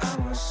 I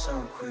was so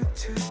quick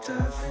to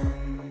dive in.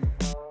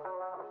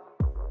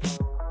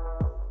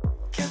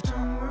 Kept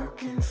on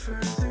working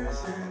further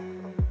than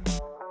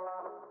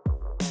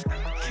I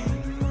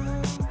came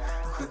up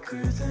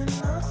quicker than I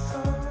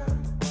thought.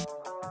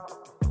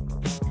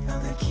 Now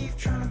they keep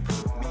trying to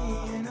put me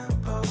in a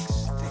box.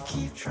 They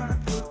keep trying to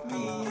put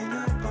me in a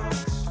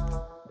box.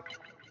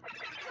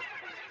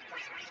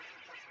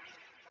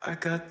 I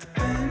got the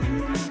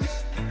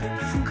bends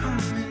from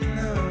coming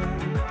up.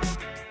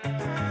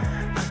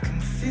 I can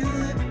feel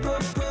it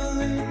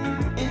bubbling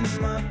in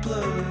my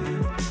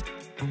blood.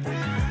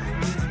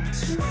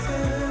 Too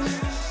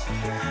fast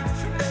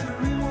for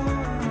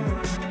everyone.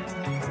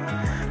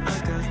 I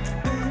got the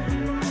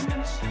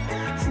bends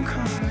from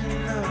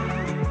coming up.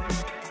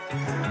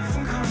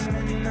 From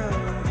coming up.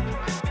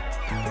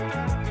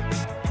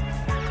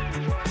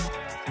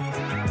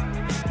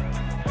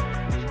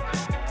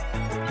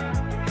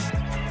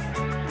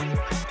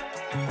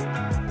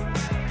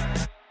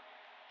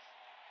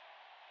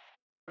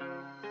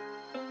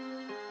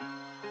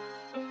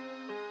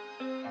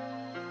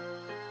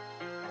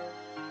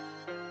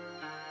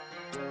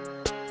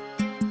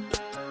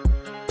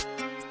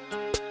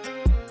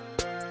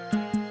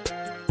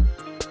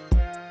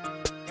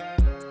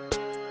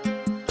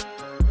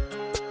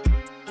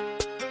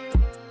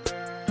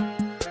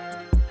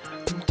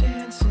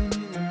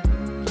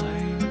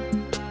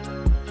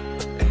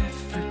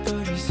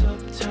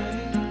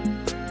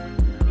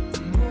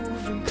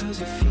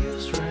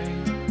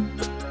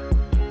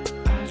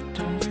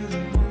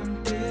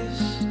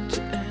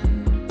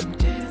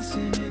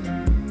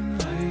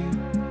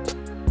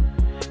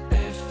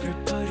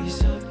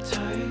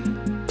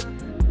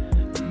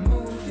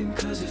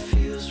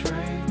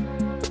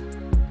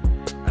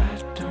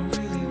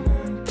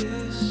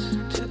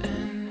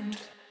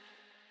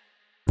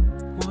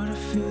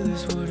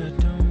 is what I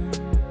don't.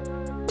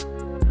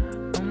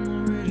 I'm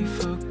already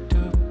fucked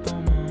up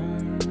on my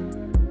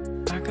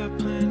own. I got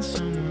plans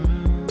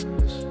somewhere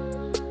else.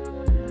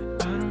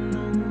 I don't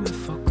know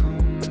if I'll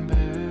come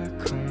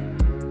back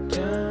home.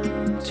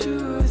 Down to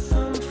earth,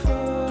 I'm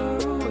far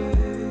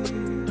away,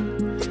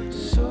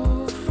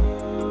 so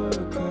far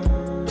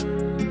gone,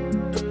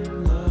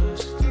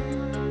 lost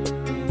in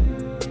me.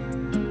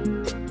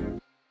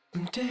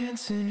 I'm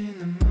dancing in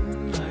the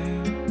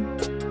moonlight.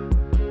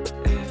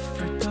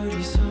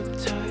 Everybody's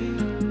uptight.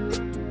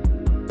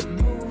 I'm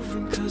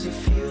moving 'cause it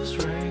feels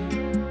right.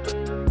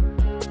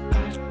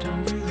 I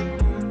don't really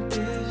want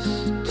this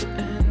to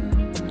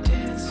end. I'm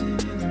dancing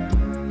in the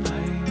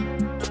moonlight.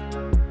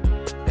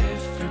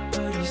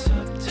 Everybody's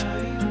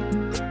uptight.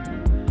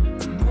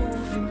 I'm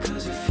moving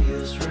 'cause it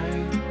feels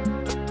right.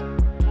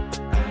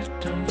 I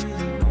don't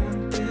really want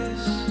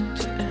this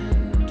to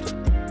end.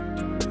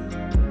 Don't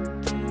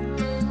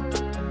really want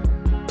this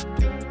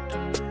to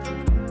end.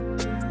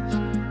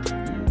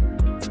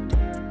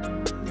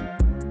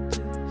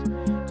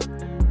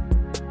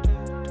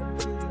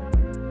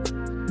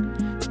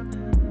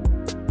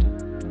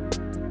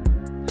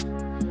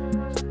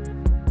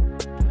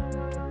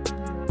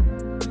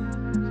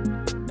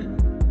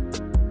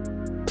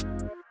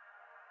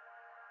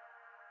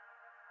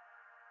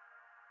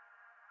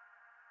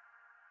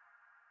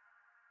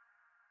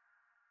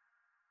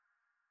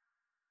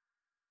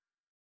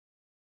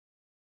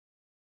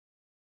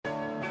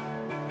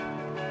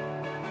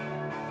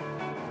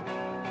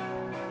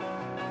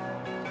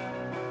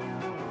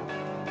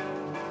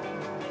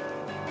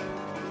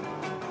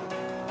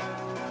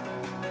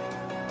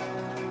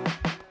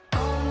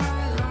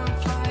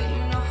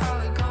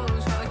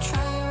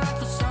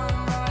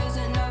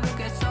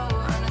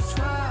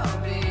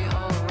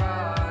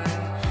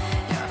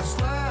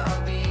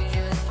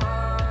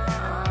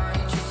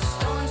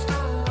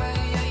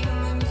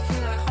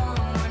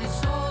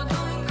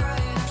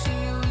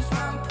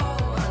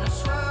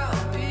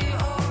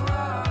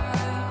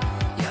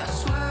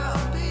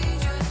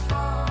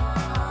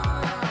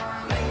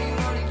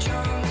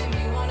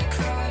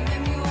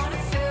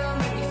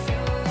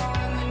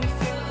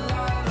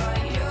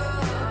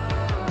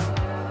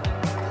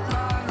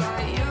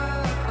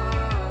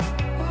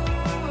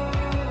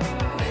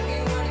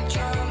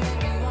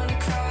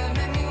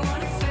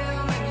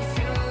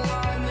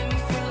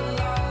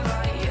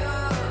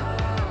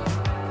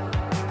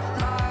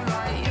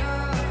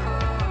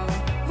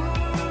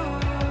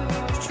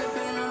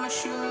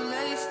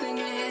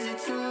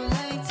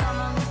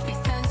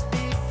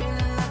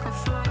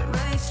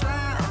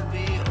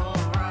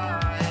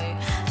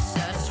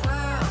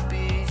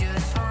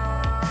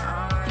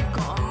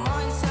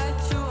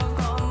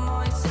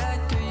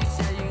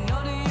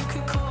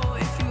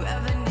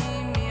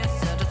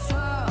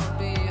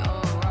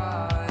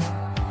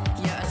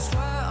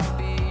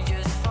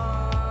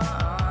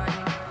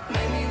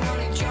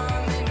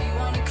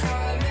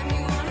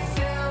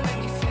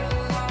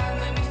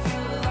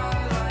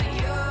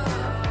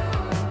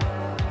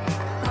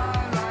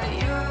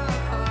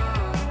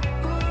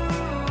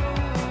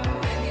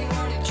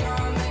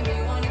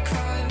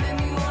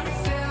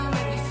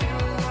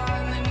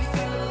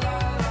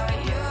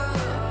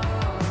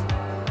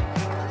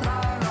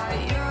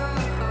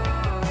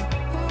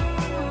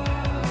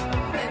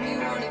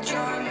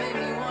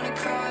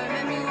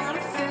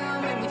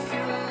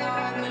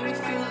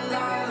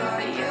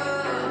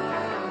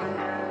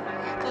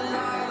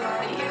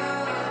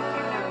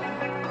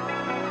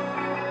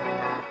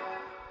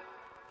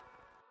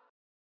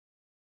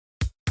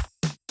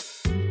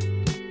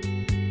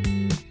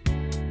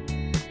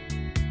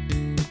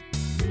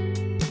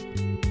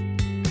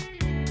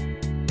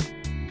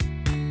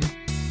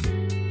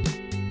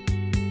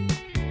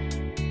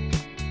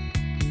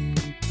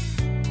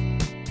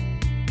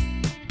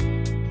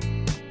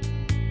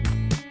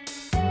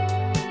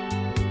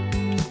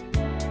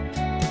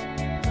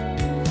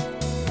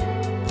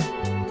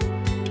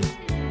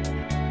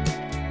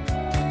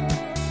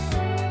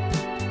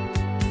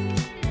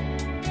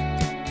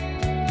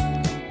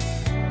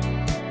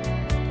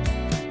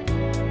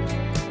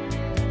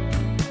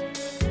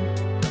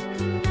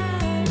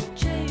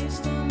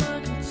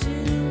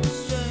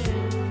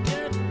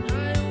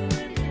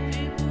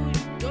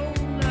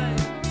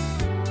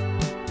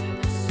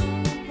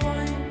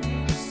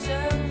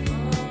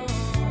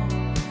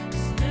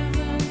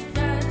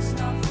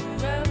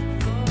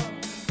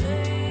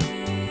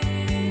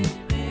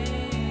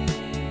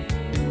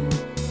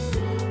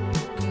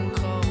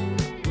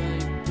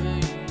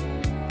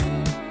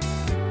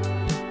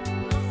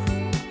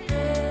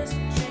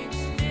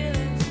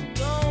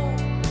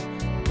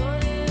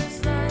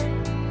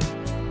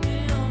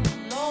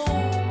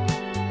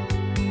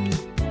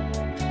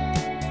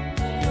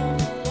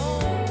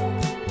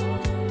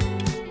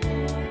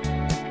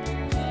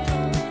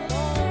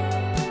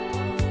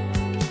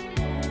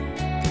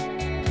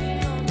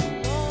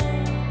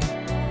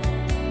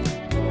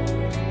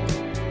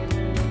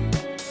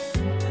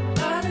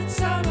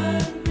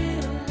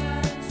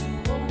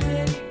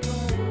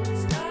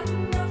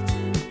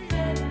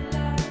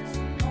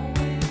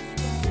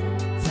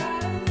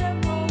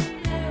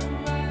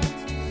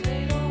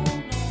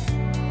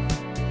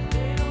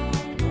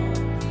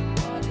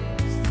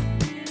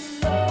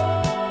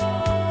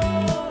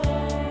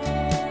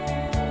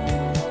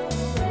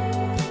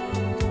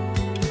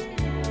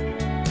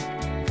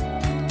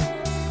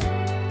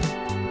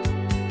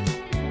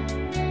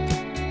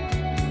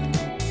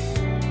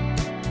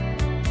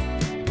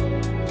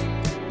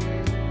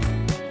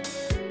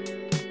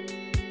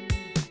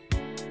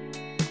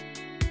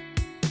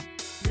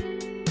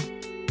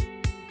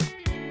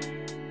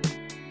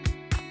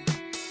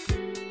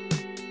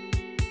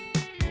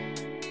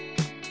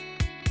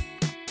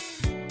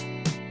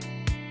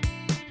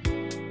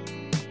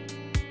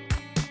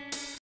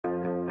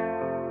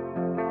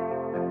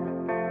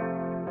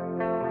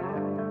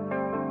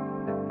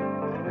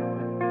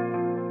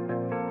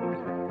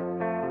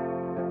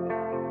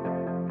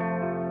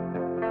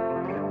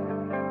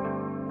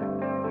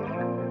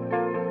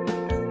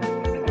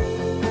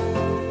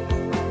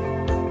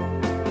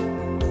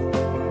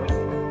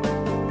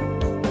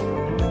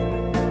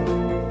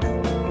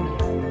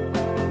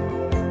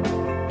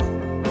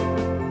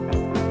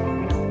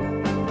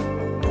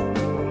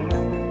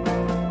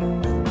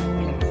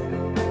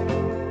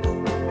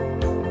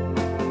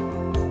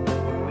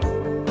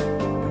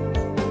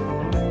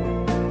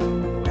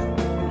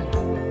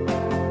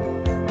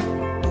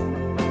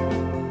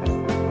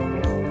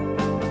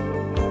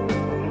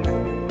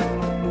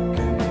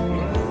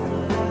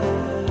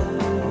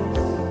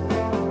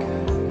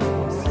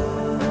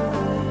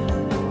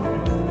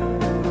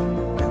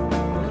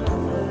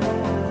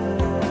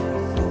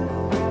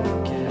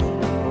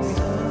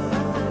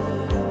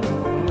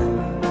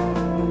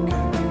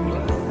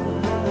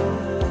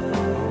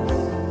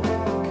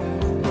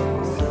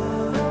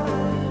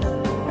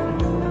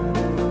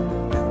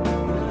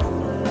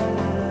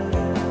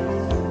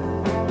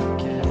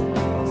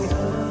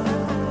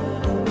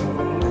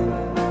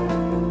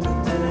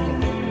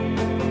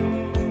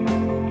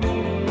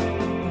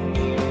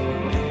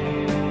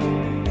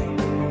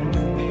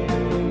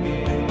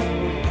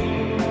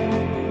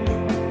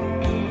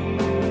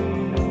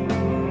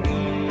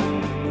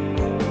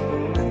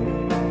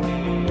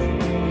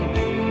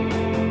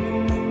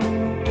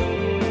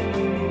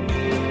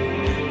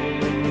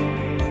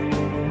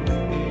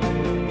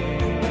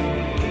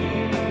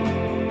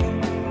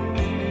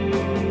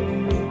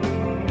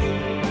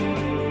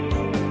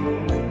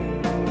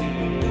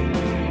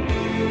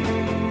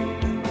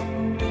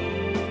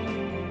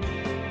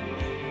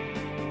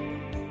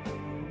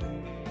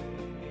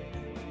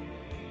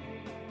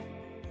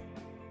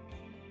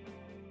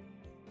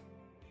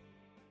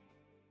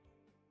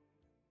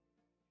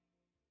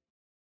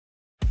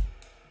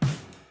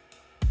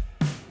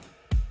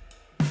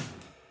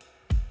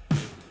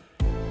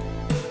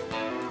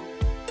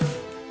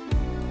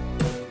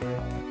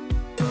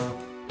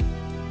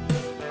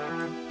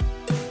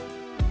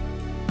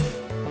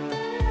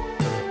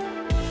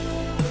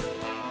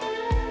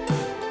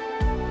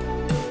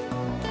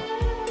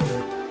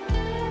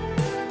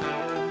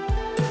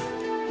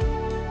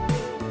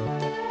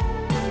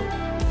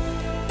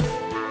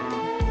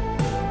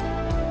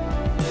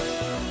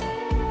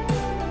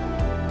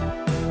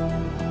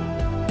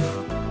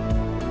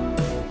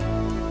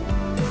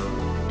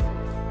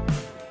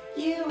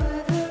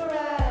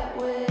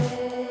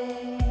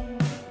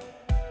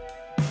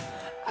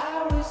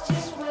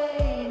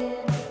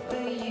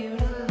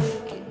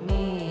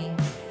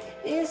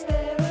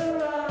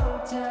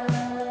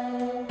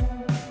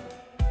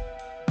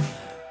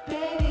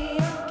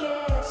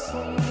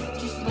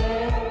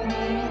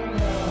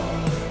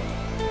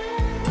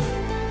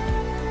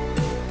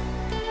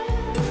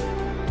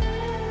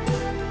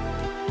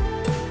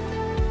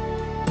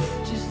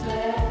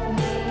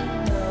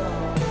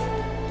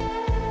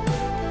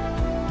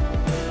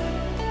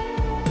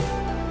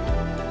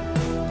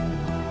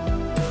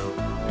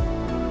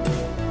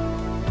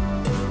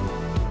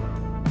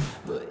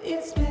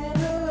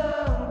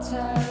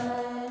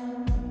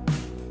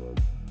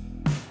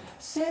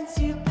 Since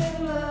you've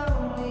been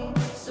lonely,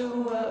 so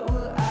what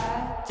will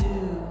I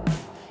do?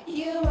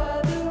 You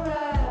are the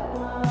right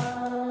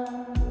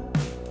one,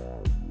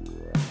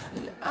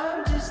 and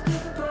I'm just the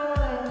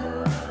boy who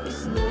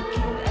is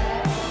looking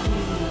at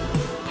you.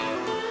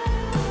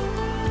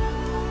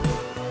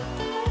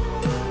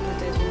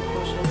 Peut-être une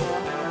prochaine fois,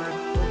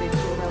 au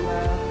détour d'un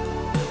bar.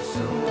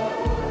 So what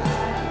will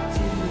I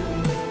do?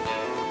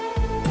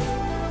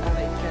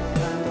 Avec 4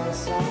 grains dans le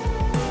sang.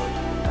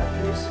 À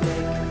plus,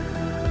 mec.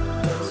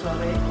 Bonne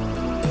soirée.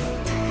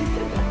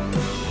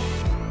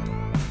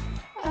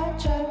 I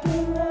tried the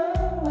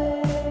wrong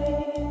way.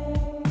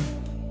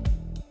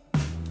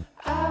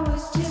 I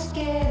was just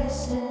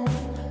guessing,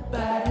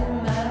 biding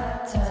my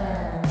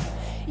time.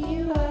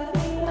 You are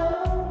the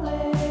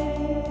only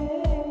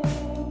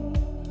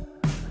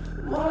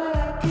one I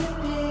could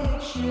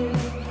picture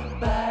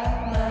by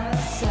my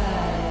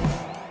side.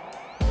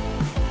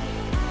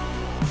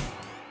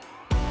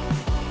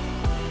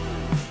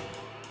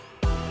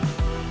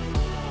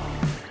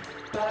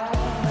 By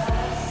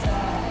my side.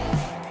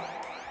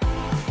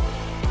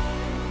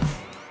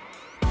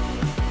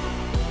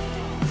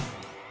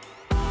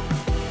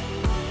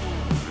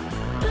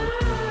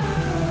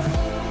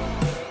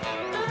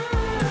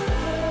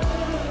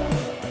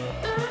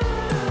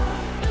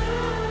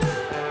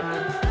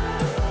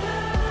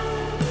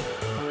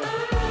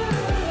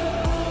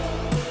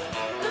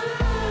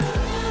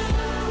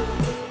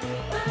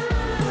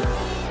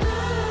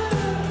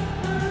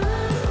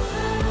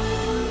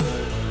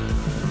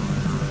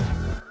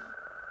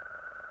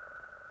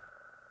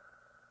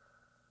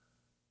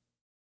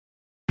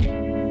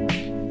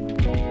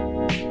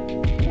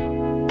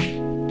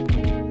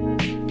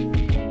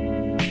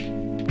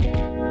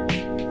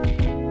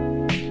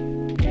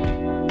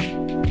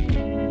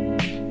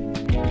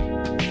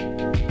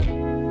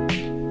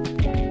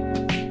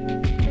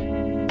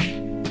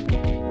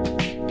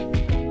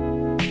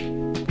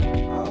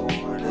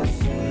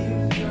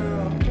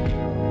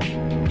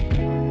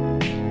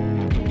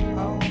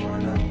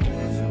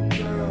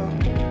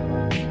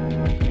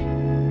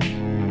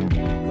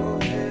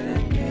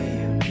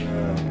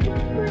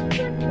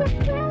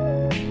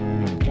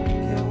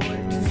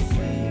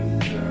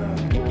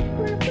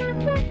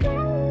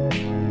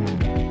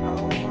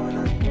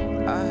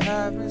 I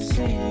haven't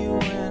seen you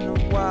in a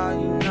while,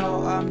 you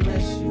know I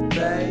miss you,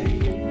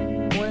 babe.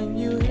 When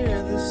you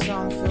hear this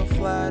song, feel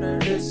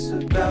flattered, it's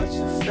about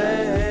your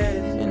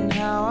face and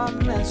how I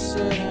miss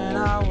it, and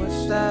I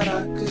wish that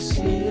I could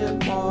see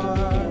it more.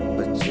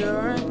 But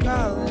you're in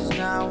college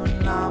now,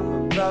 and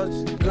I'm about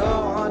to go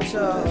on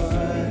tour.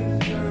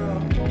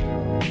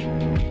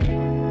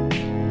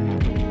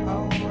 I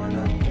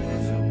wanna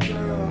please you,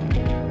 girl.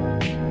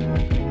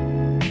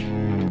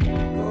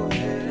 Go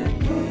ahead and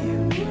be you,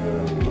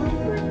 girl.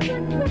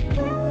 Can't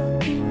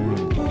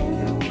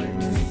wait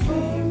to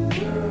see you,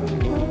 girl.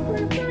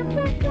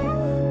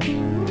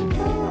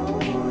 I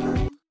wanna.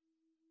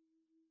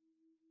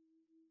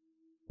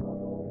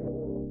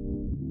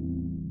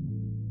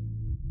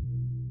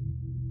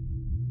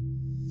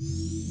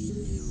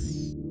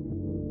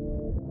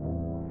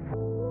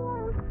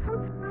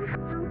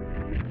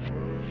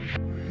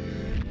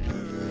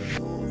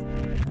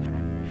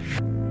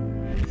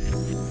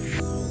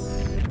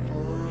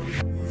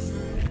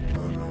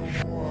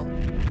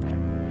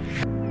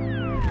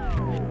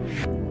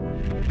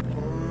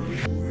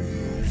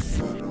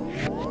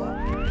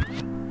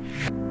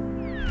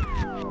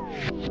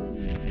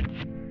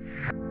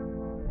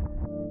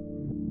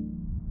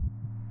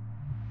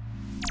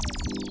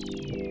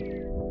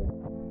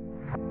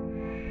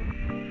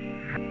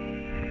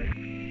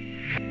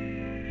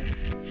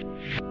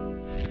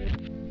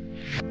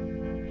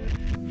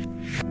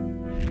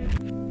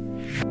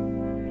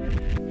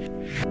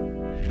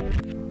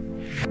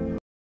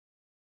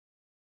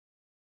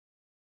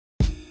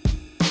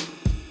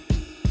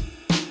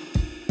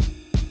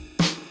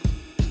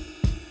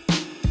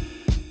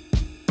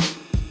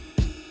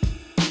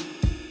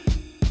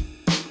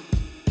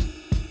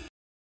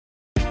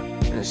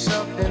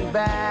 Something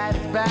bad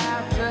is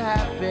about to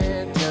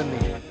happen to me.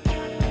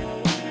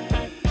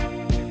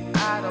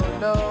 I don't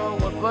know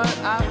what, but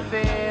I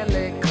feel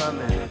it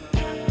coming.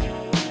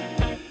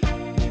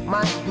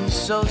 Might be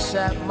so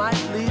sad,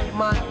 might leave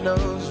my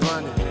nose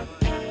running.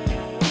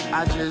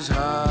 I just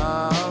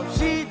hope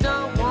she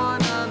don't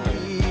wanna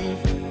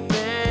leave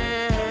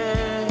me.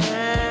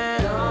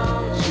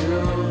 Don't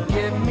you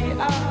give me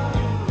up,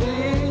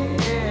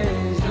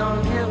 please.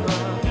 Don't give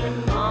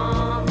up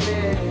on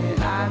me.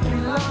 I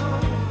belong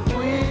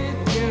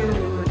with you,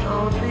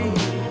 only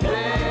you,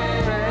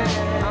 baby.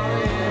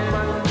 Only you,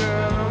 my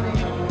girl, only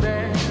you,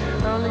 baby.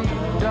 Only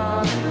you,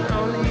 darling,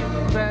 only you,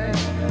 baby.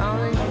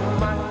 Only you,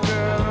 my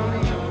girl,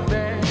 only you,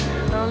 baby.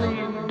 Only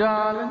you,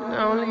 darling,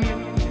 only you.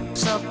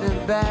 Something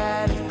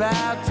bad is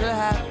about to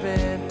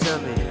happen to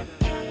me.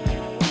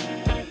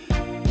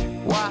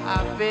 Why I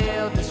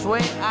feel this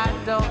way, I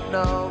don't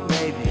know,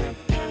 maybe.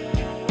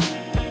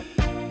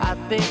 I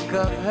think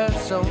of her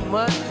so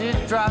much,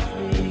 it drives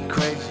me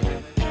crazy.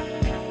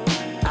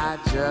 I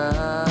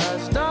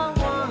just don't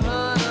want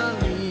her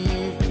to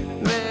leave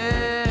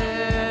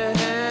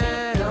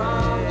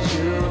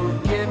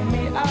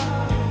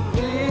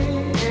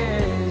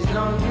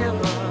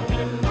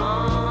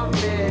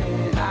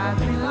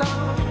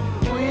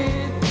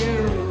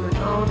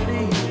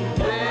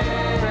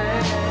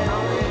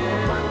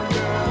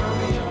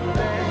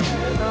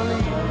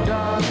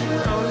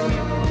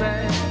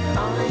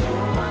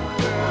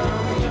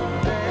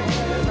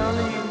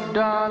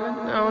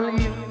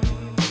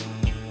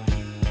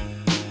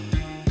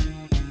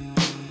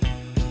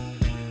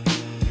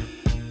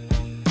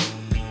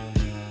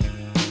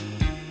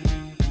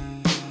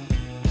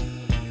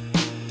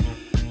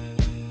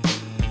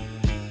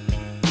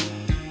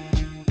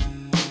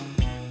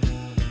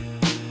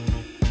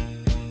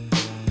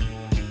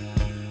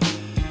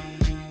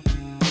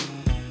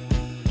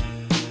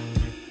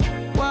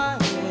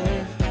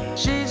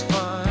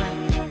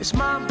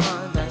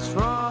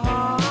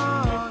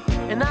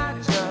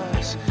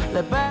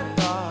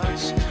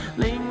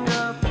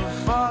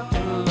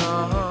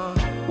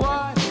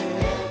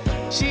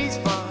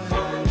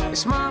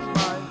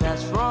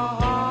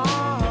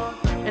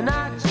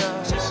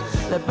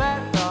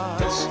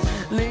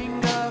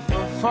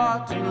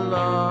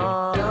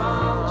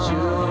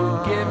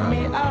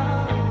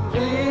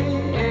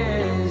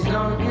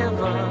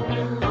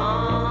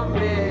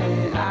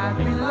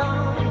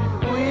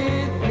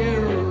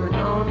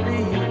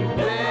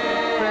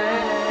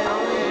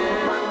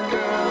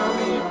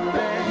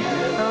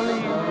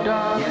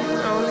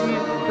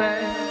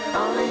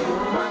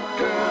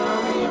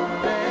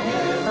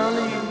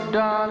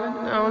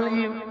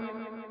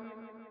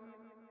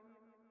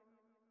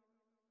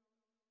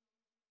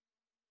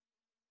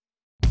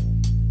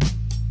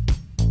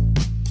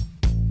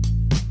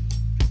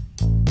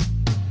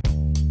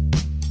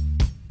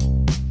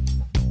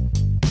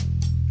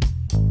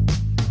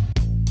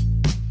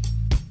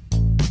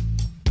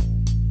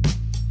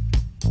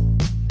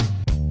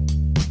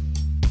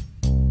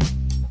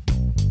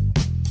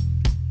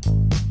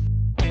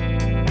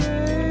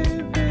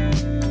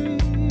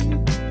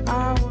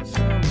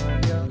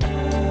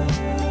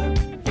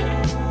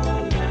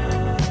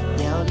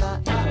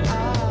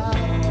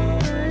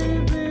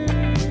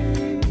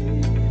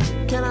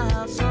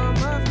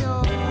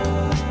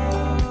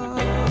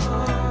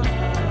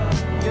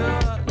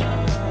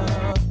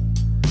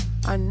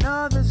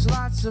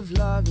lots of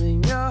love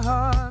in your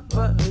heart,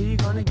 but who you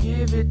gonna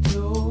give it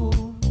to?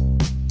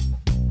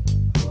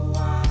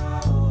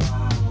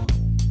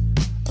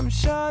 I'm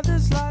sure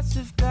there's lots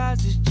of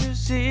guys that you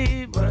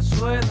see, but I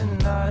swear they're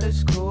not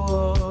as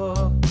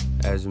cool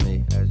as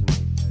me.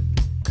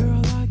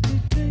 Girl, I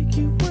could take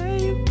you where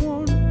you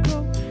wanna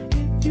go.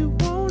 If you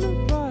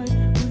wanna ride,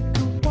 we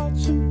could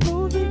watch a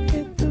movie,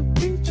 hit the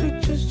beach, or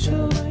just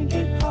chill and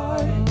get high.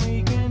 And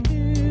we can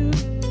do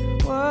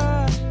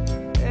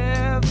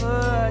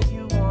whatever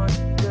you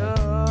wanna do.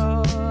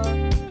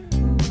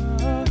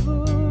 Baby,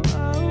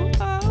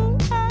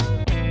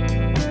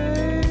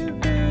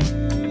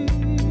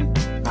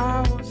 I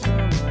want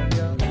some of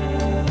your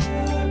love,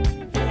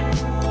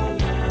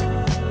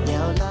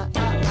 your love.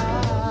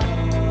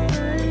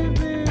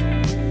 Baby,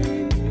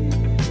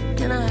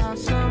 can I have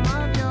some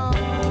of your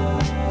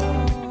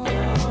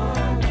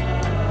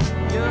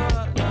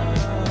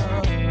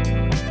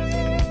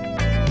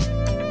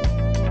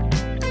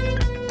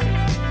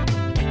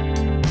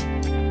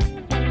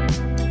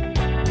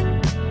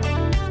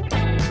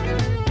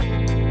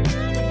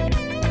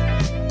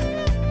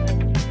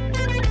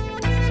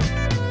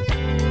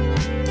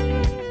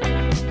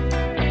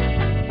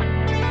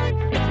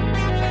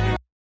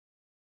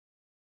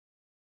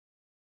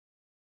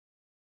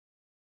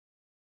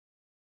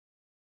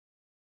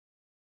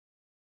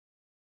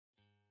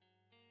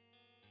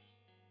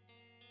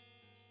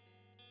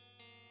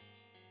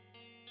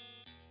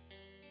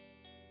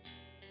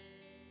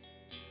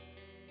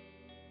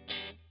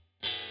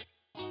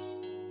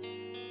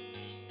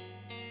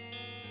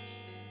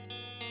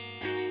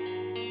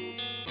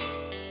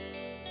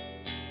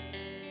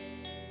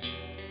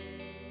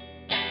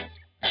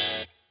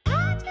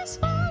I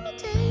just wanna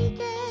take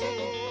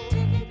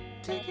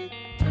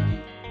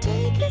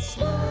it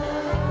slow.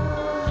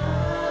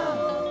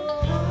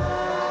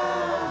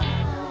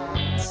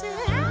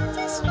 Said I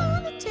just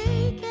wanna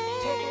take it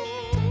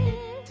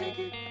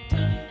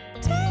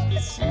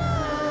slow.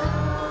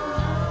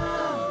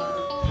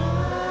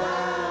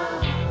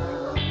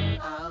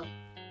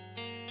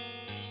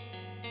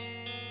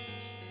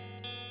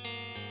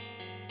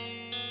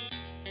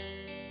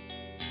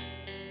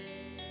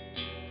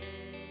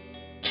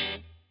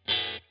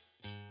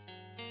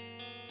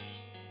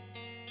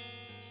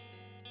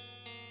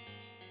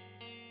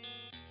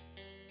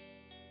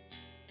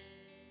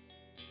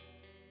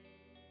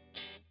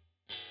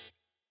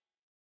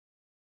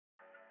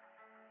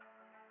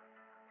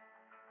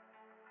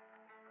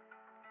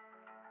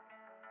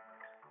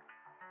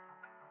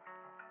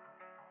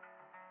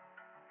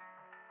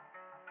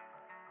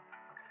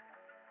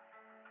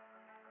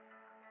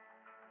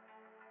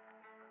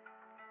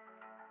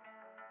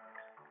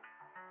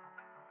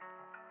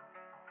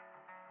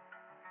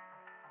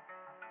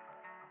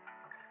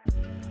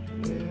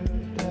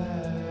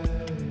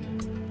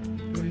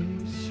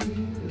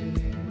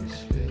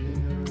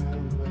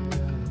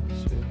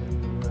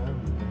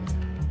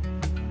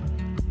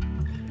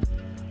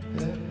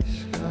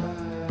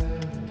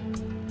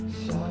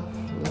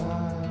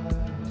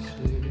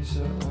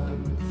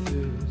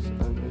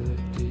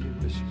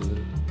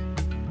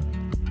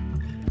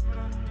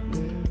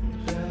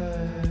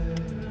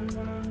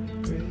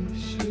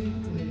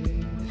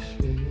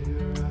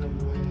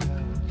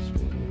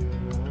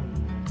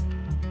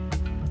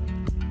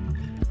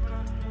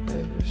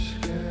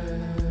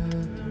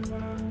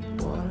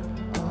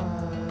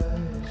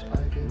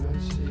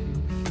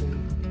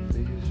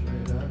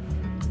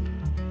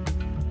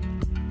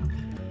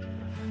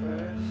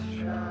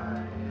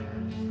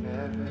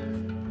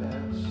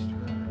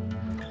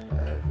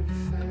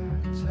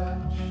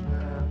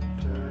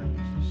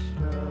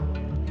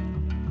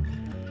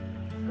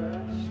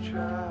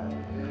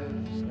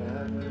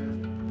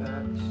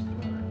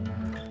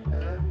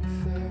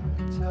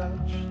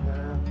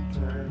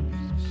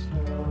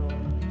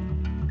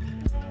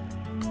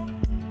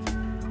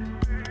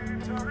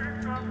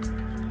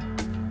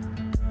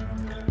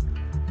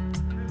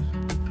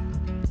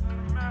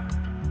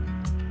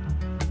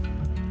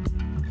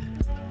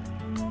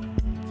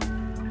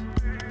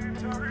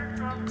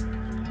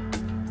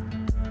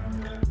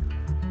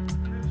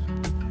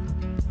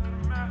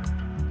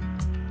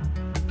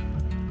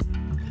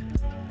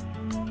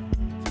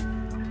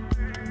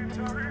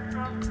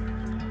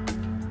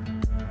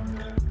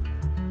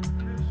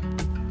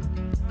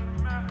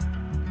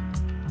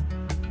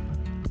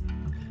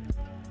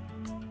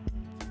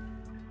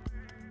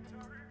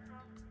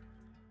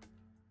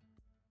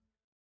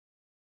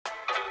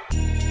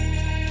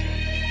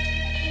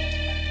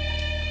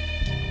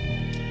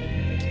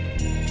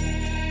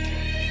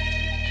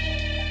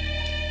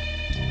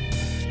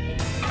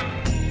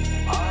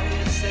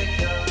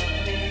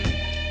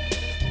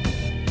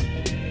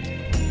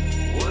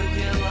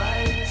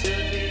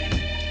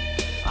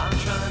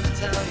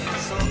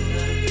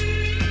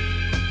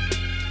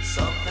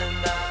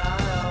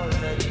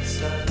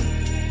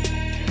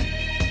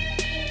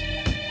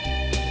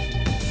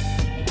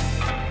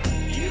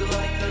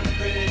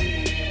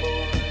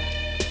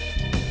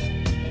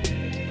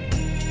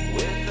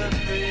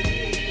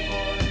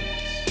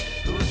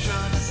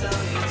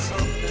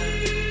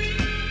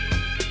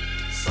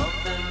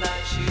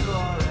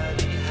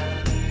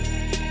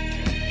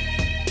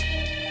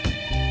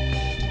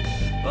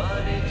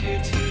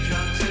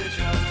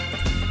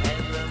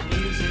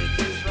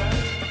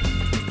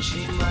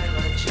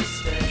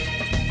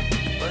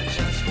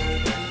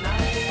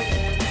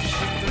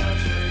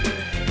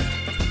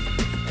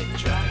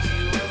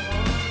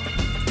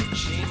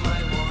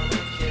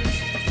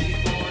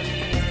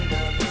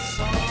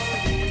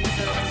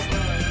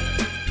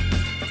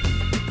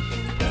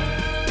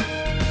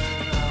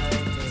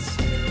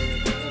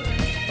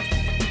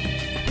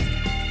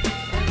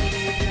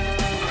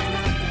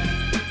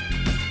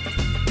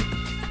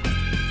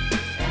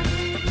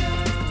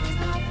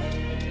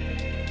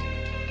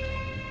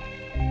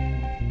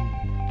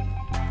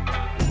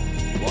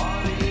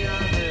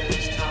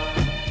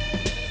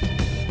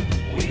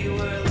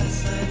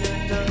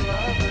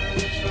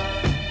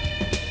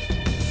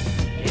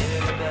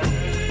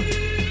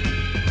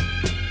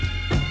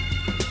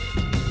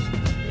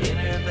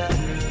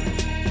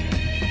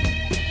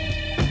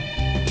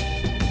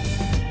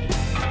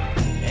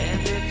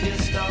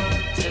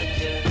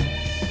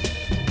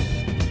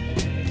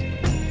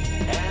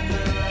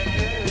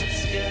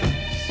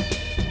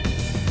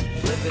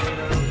 fade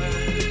over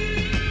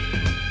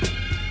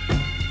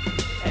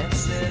and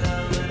sit a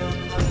little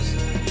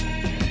closer.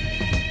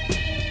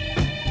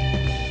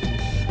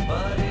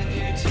 But if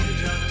you're too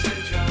drunk to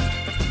drive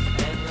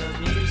and the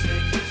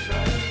music is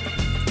right,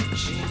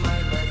 she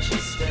might let you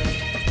stay,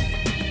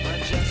 but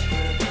just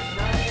for the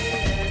night.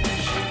 And if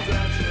she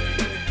grabs for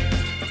your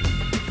hand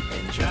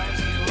and drives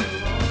you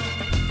along,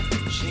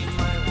 she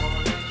might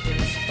wanna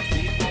kiss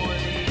before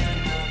the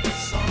end of the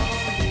song,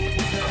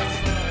 because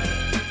love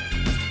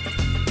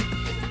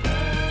can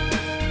burn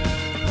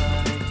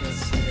like a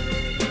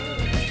cigarette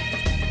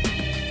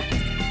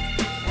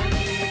and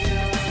leave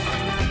you with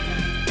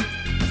nothing,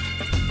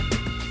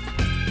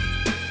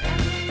 and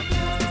leave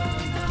you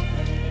with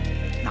nothing.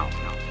 Now,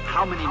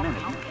 how many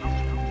minutes?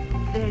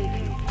 Very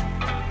few.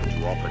 But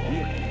you offered me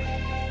a kiss.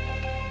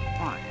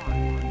 Why?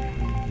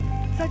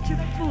 Such a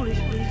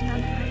foolish reason,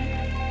 I'm afraid.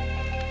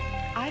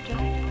 I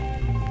just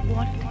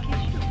wanted to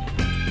kiss you.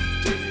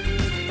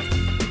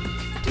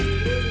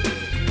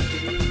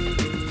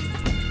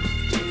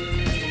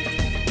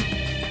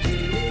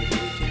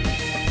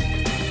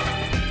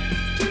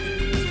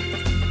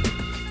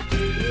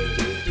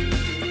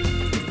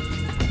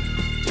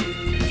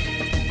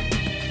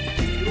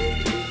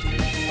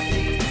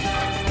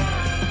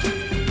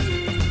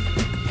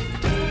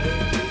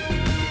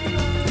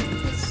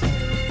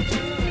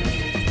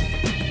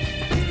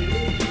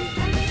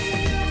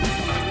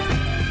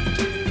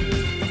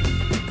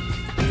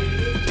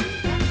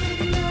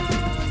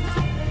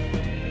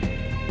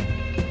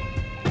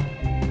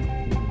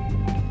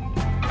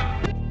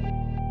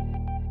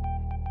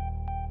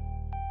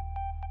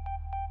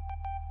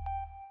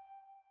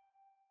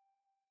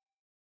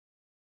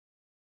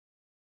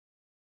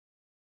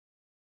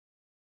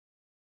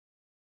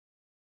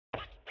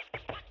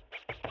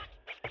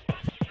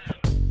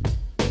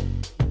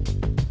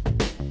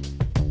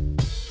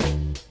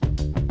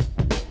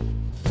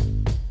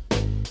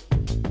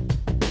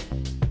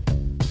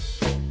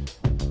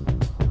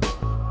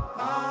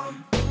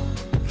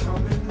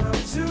 Coming up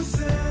too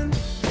thin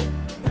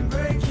and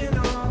breaking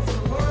off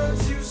the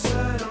words you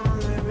said on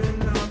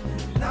living up.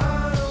 And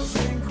I don't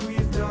think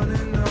we've done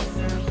enough.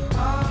 And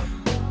I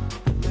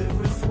live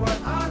with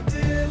what I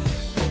did.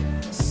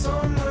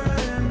 Somewhere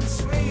in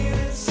between,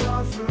 it's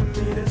hard for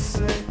me to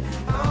say.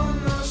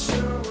 I'm not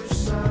sure which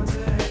side to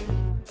hate.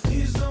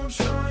 Please don't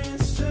try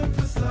and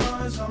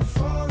sympathize. I'm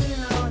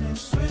falling out and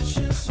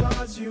switching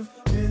sides. You've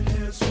been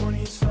here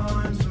 20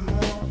 times or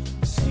more.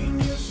 Seen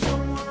you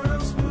somewhere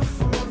else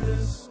before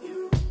this.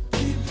 You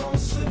keep on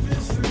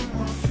slipping through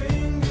my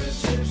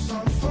fingertips.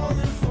 I'm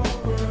falling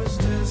forwards,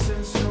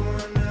 dancing to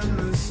an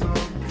endless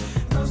song.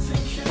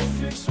 Nothing can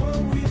fix what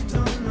we've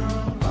done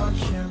now. I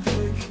can't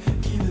pick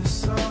either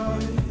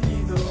side.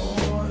 Either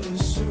or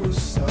is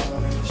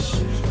suicide.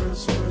 Shit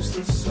hurts worse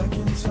the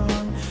second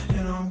time,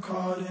 and I'm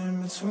caught in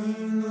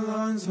between the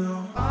lines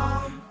now.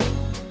 I'm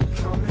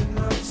coming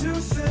up too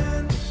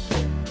thin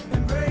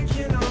and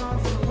breaking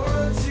off the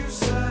words you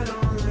said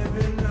on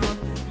living up.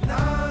 And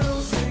I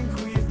don't think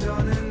we've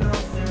done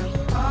enough. And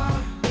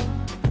I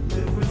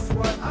live with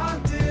what I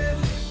did.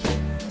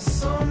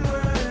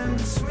 Somewhere in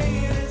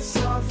between, it's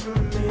hard for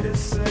me to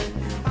say.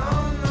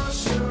 I'm not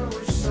sure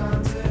which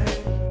side to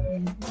hate.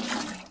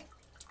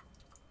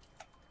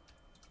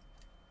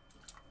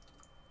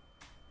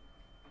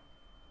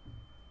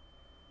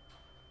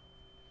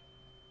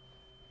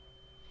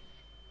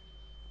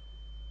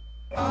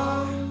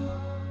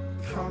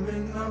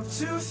 Coming up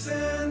too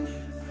thin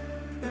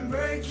and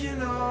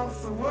breaking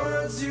off the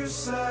words you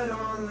said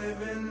on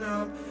living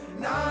up.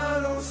 And I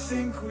don't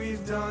think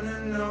we've done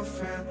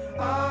enough. And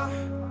I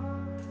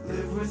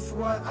live with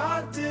what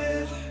I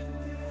did.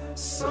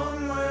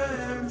 Somewhere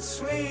in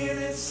between,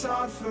 it's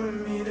hard for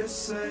me to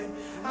say.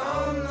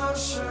 I'm not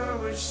sure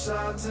which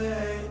side to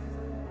hate.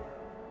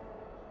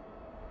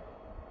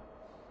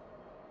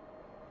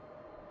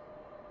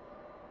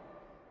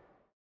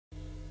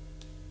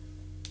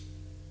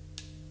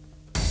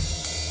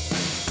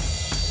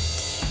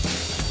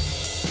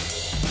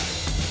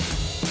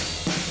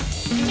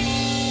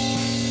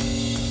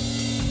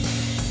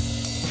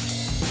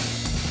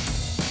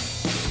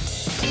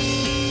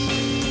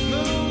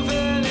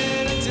 Moving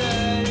in a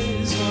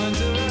daze,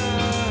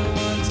 wondering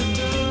what to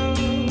do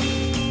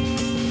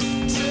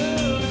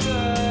today.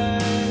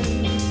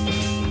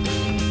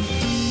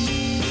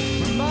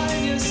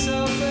 Remind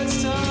yourself it's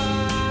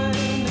time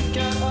to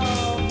get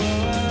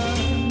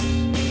overwhelmed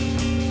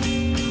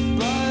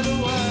by the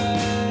way.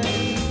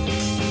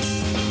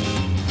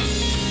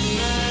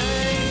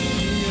 Make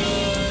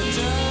your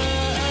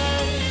daydream.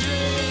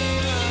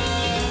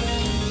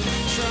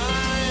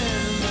 Try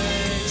and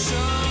make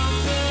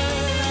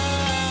something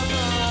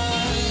happen.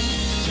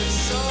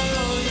 It's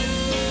all you.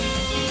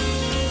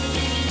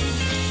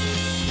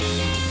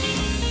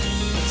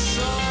 It's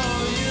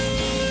all you.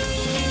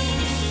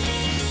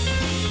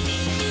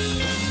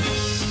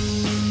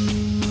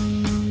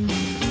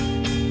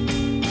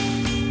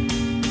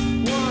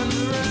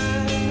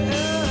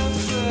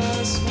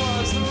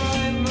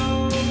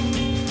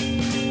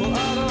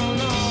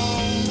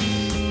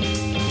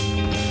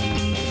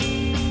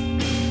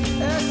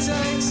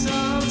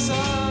 some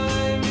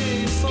time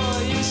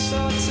before you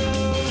start to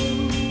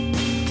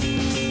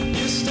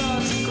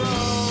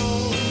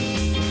grow.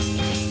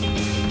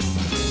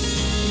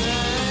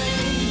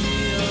 Maybe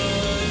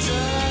you're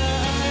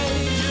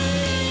daydreaming,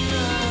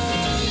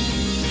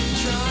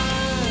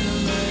 trying to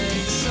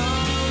make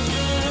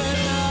something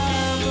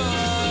happen.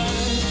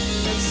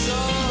 It's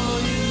all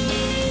you.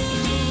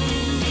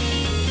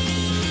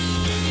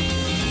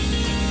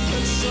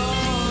 It's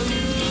all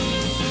you.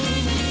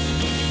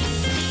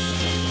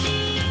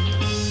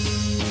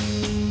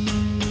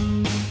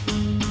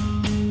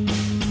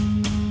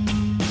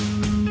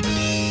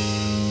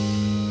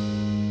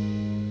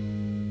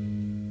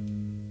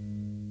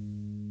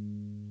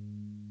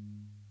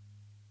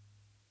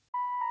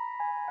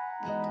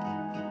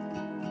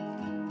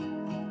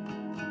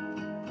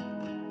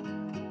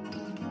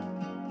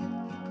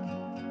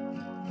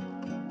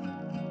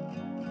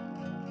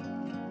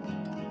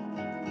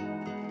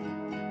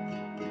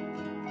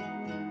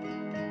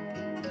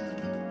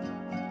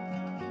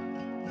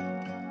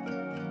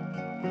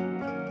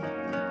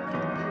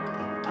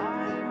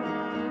 I'm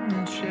on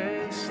the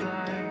chase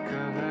like a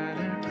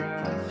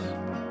letterpress.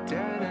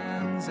 Dead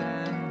ends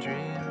and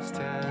dreams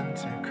tend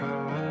to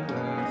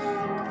coalesce.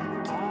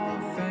 All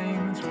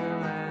things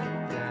will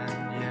end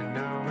and you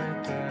know it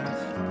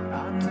best.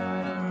 I'm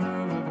not a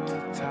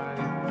movable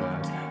type,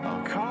 but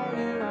I'll call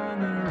you on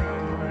the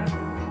road.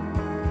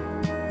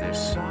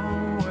 There's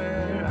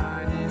somewhere I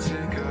need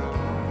to go.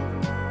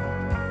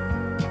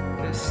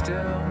 There's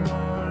still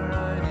more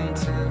I need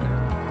to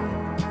know.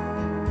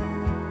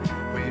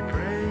 We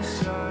brace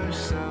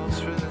ourselves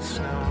for the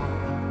snow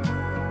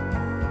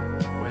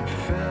when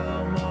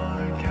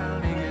Fillmore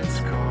County gets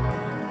cold.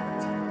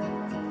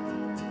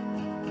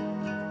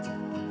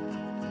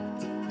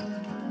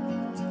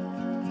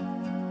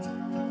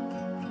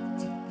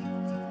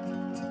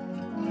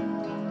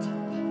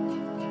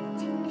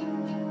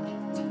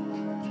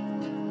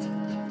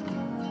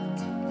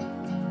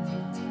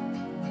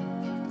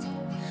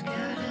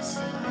 Scared it's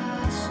the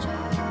last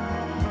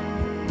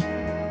time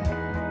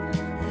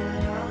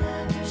that I'll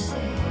ever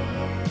see.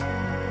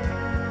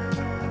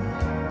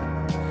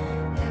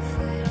 If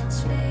we don't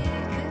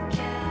speak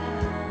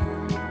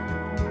again,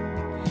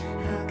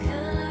 how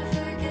can I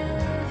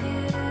forgive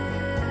you?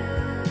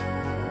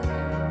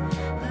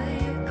 But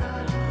you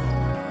got a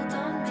hold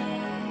on me.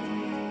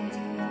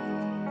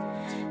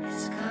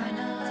 It's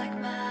kinda like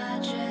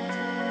magic.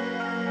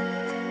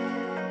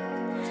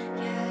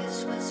 Yeah, it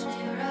sweats me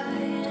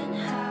right in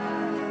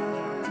half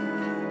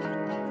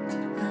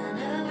when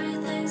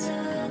everything's a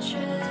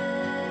trick.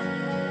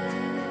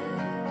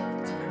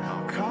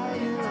 I'll call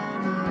you on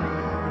the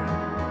road.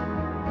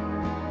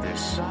 There's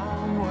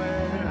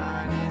somewhere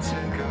I need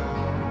to go.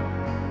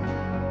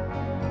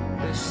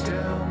 There's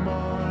still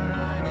more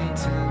I need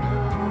to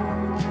know.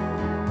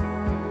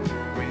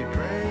 We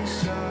brace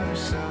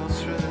ourselves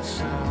for the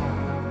snow.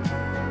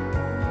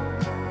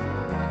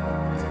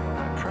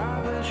 I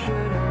probably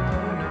should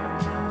have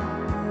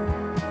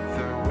known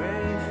the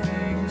way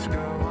things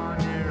go on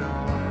your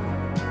own.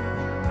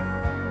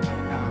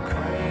 How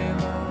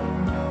Quavo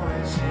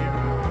noisy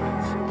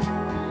roads.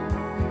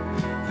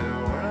 The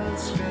world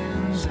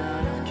spins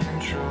out of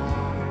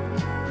control.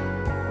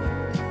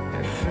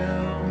 If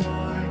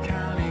Fillmore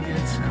County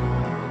gets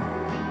cold.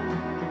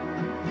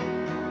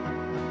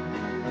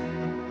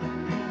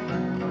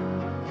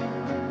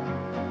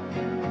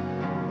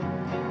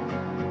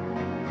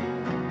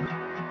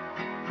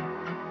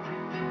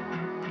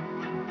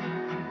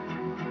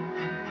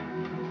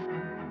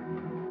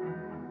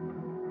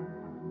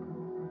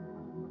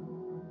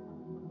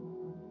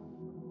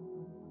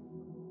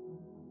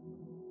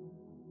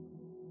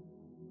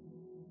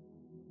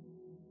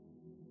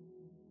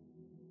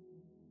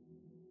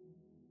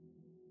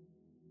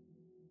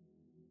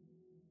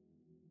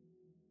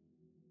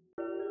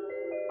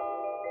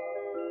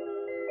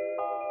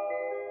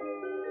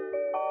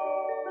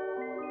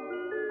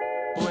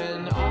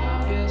 When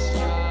August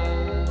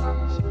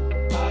comes,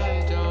 I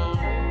don't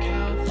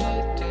count the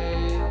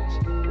days.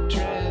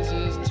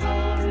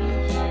 Transitory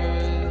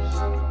views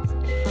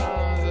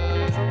from the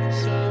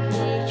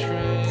subway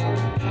train.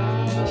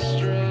 How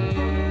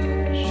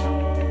strange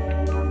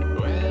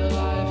when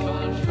life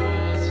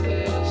unfolds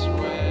this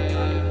way.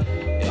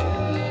 In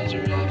the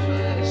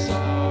driftless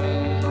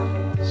zone,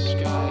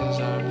 skies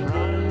are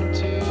prone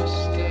to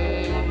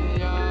stay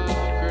off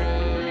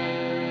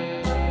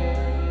grid.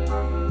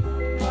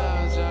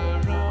 Clouds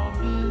are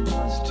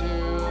omens to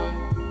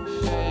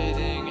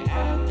fading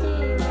at the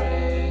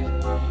rate.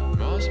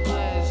 Most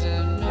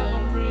pleasant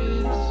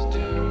memories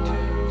do.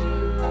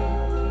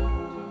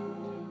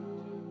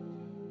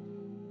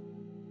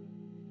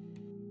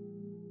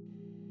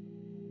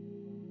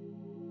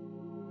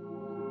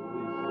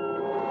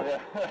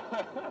 This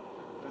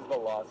is the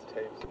lost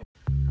tapes.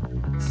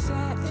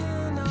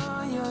 Sitting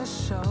on your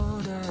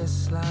shoulders,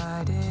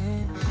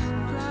 sliding,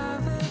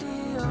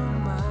 gravity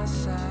on my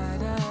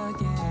side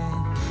again,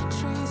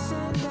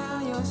 tracing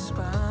down your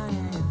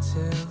spine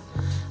into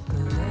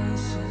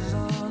places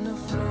on the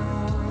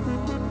floor.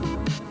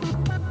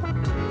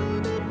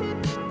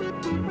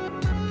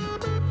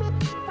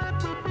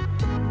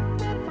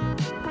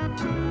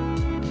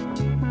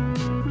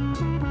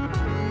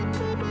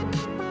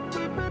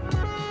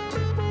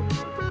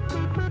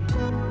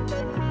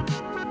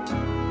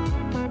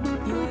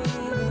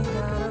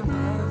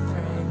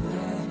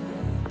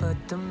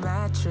 the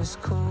mattress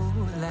cool.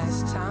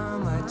 Last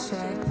time I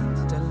checked,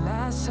 the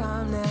last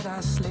time that I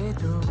slid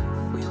through,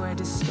 we were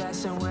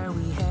discussing where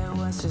we head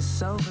once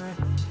it's over.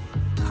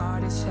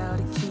 Hard as hell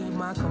to keep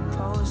my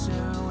composure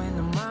when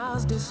the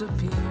miles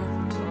disappear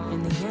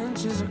and the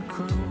inches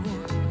accrue.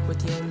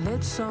 With your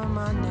lips on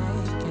my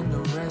neck and the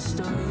rest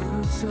of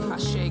you too. I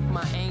shake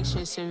my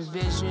anxious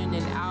envision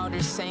an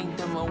outer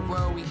sanctum, a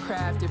world we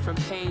crafted from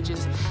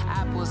pages,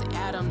 apples,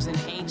 atoms, and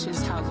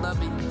H's. How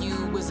loving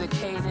you is a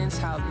cadence,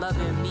 how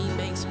loving me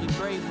makes me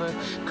braver.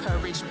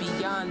 Courage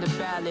beyond the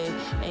ballad,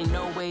 ain't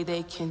no way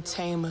they can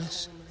tame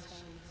us.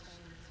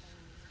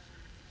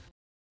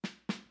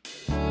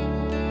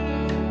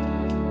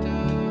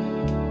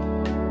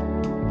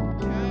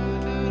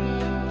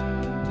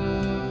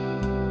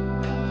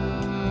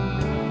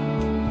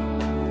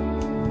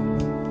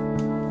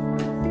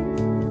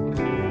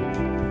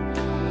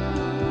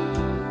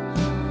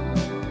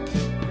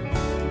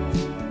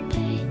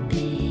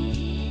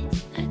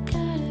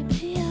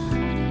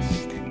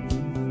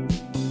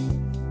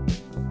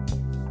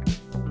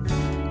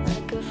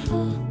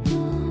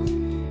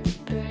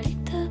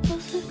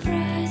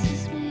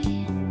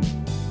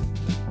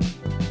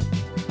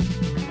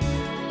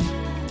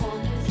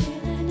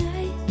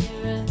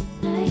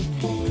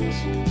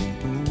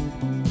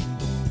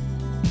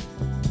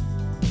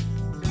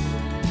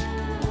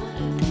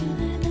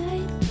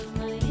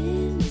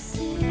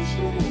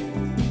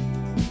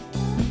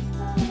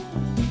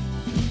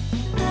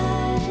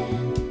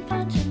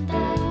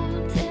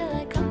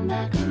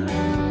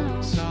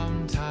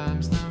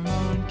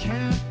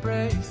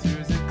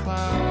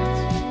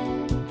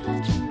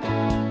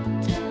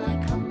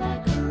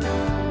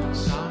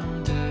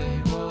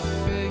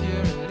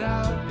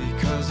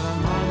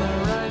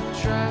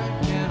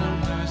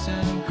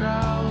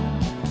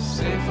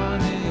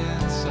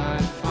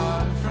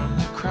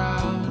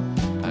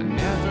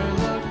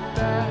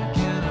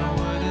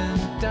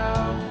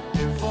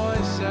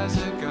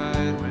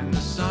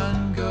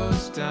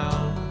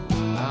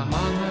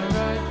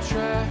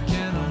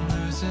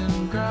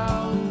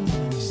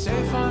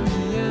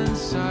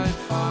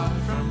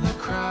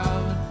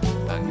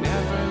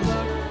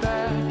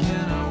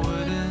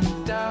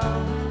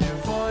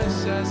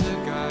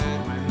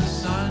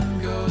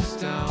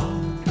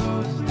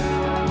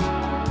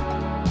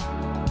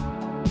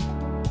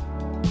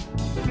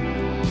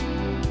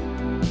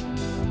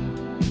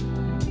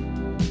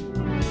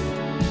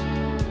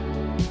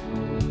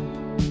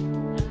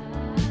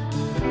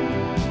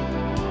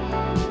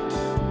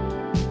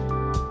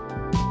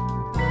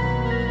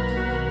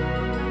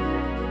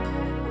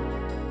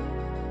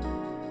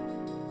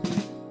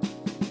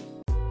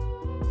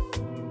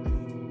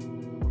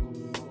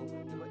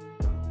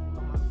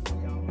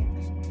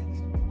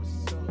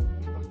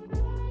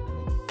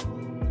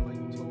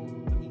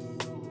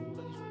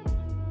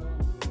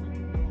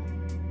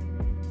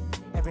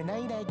 Every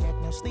night I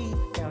get no sleep,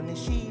 down the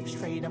sheep,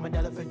 straight I'm a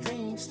dollar for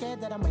dreams.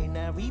 Scared that I might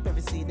not reap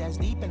every seed that's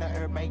deep, and the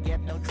earth might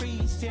get no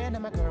trees. Fear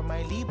that my girl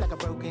might leave like a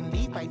broken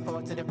leaf, I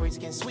fall to the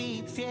brisk and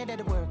sweep. Fear that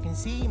the world can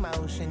see my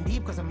ocean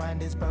deep, cause my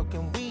mind is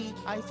broken weak.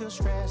 I feel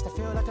stressed, I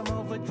feel like I'm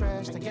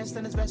overdressed, I guess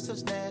in this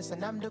vessel's nest,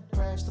 and I'm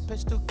depressed. The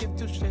pitch to give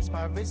two shits,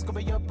 my risk will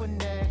be up and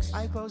next.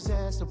 I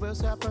possess the will,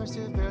 so I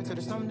persevere to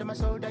the storm that my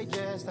soul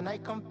digest, and I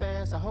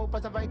confess, I hope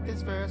as I write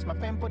this verse, my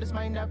pen put his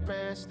mind at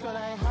rest. Girl,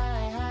 I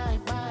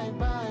hide,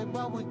 bye,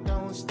 but we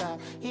don't stop.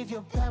 If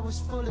your path was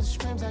full of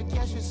streams, I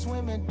guess you're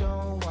swimming,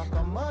 don't walk.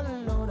 I'm all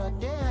alone out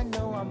there, I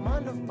know I'm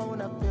on the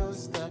phone, I feel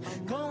stuck.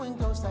 Going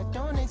ghost, I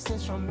don't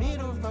exist, from me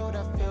to road,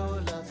 I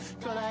feel love.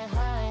 Girl, I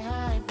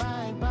hide,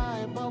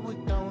 bye, but we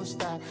don't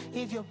stop.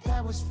 If your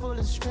path was full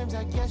of streams,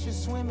 I guess you're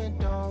swimming,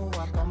 don't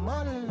walk. I'm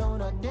all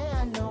alone out there,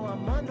 I know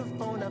I'm on the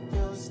phone, I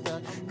feel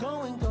stuck.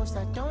 Going ghost,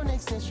 I don't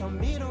exist, from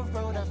me to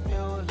road, I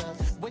feel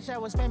love. Wish I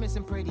was famous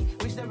and pretty,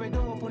 wish there were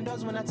door open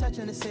doors when I touch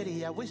in the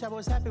city. I wish I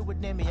was happy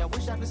with Demi, I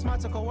wish I could smile,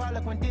 took a while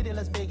like when Diddy,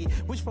 let's Biggie.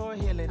 Wish for a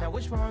healing, I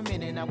wish for a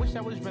minute, I wish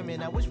I was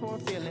dreaming, I wish for a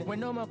feeling.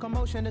 When no more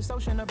commotion, this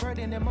ocean, a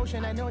burden,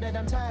 emotion, I know that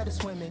I'm tired of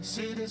swimming.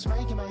 See this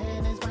mic in my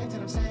hand, it's right till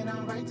I'm saying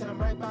I'm right till I'm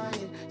right by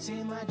it.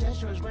 See my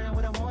gesture is grand,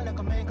 what I want like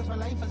a man, cause my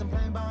life isn't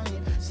planned by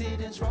it. See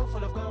this road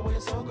full of gold, where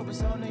your soul could be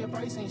sold, know your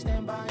price ain't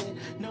stand by it.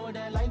 Know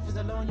that life is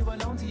alone, you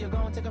alone till you're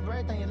gone, take a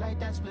breath and you like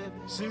that split.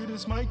 See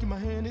this mic in my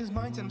hand, it's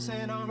mine till I'm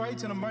saying I'm right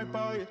till I'm right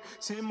by it.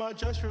 See my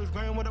gesture is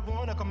grand, what I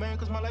want like a man,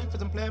 cause my life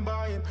isn't planned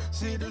by it.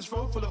 See this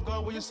road full of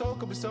gold, where your soul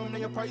could be sold, know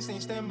your price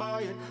ain't stand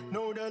by it.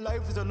 Know that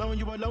life is alone,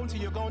 you alone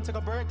till you're gone, take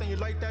a breath and you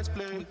like that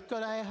split.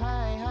 Girl, I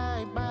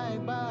hide,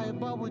 bye,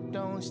 but we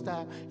don't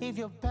stop. If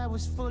your path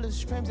was full of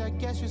streams, I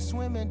guess you're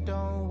swimming,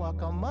 don't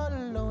walk. I'm all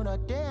alone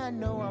out there, I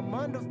know I'm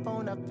on the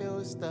phone, I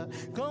feel stuck.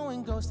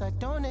 Going ghost, I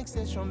don't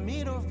exist, from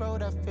me to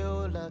road, I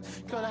feel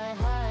love. Girl, I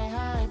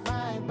hide,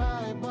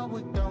 bye, but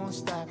we don't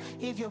stop.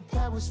 If your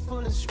path was full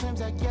of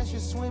streams, I guess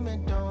you're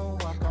swimming,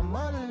 don't walk. I'm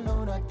all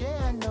alone out there,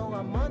 I know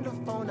I'm on the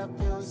phone, I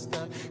feel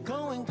stuck.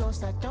 Going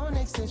ghost, I don't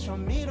exist,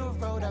 from me to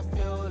road, I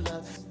feel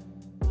love.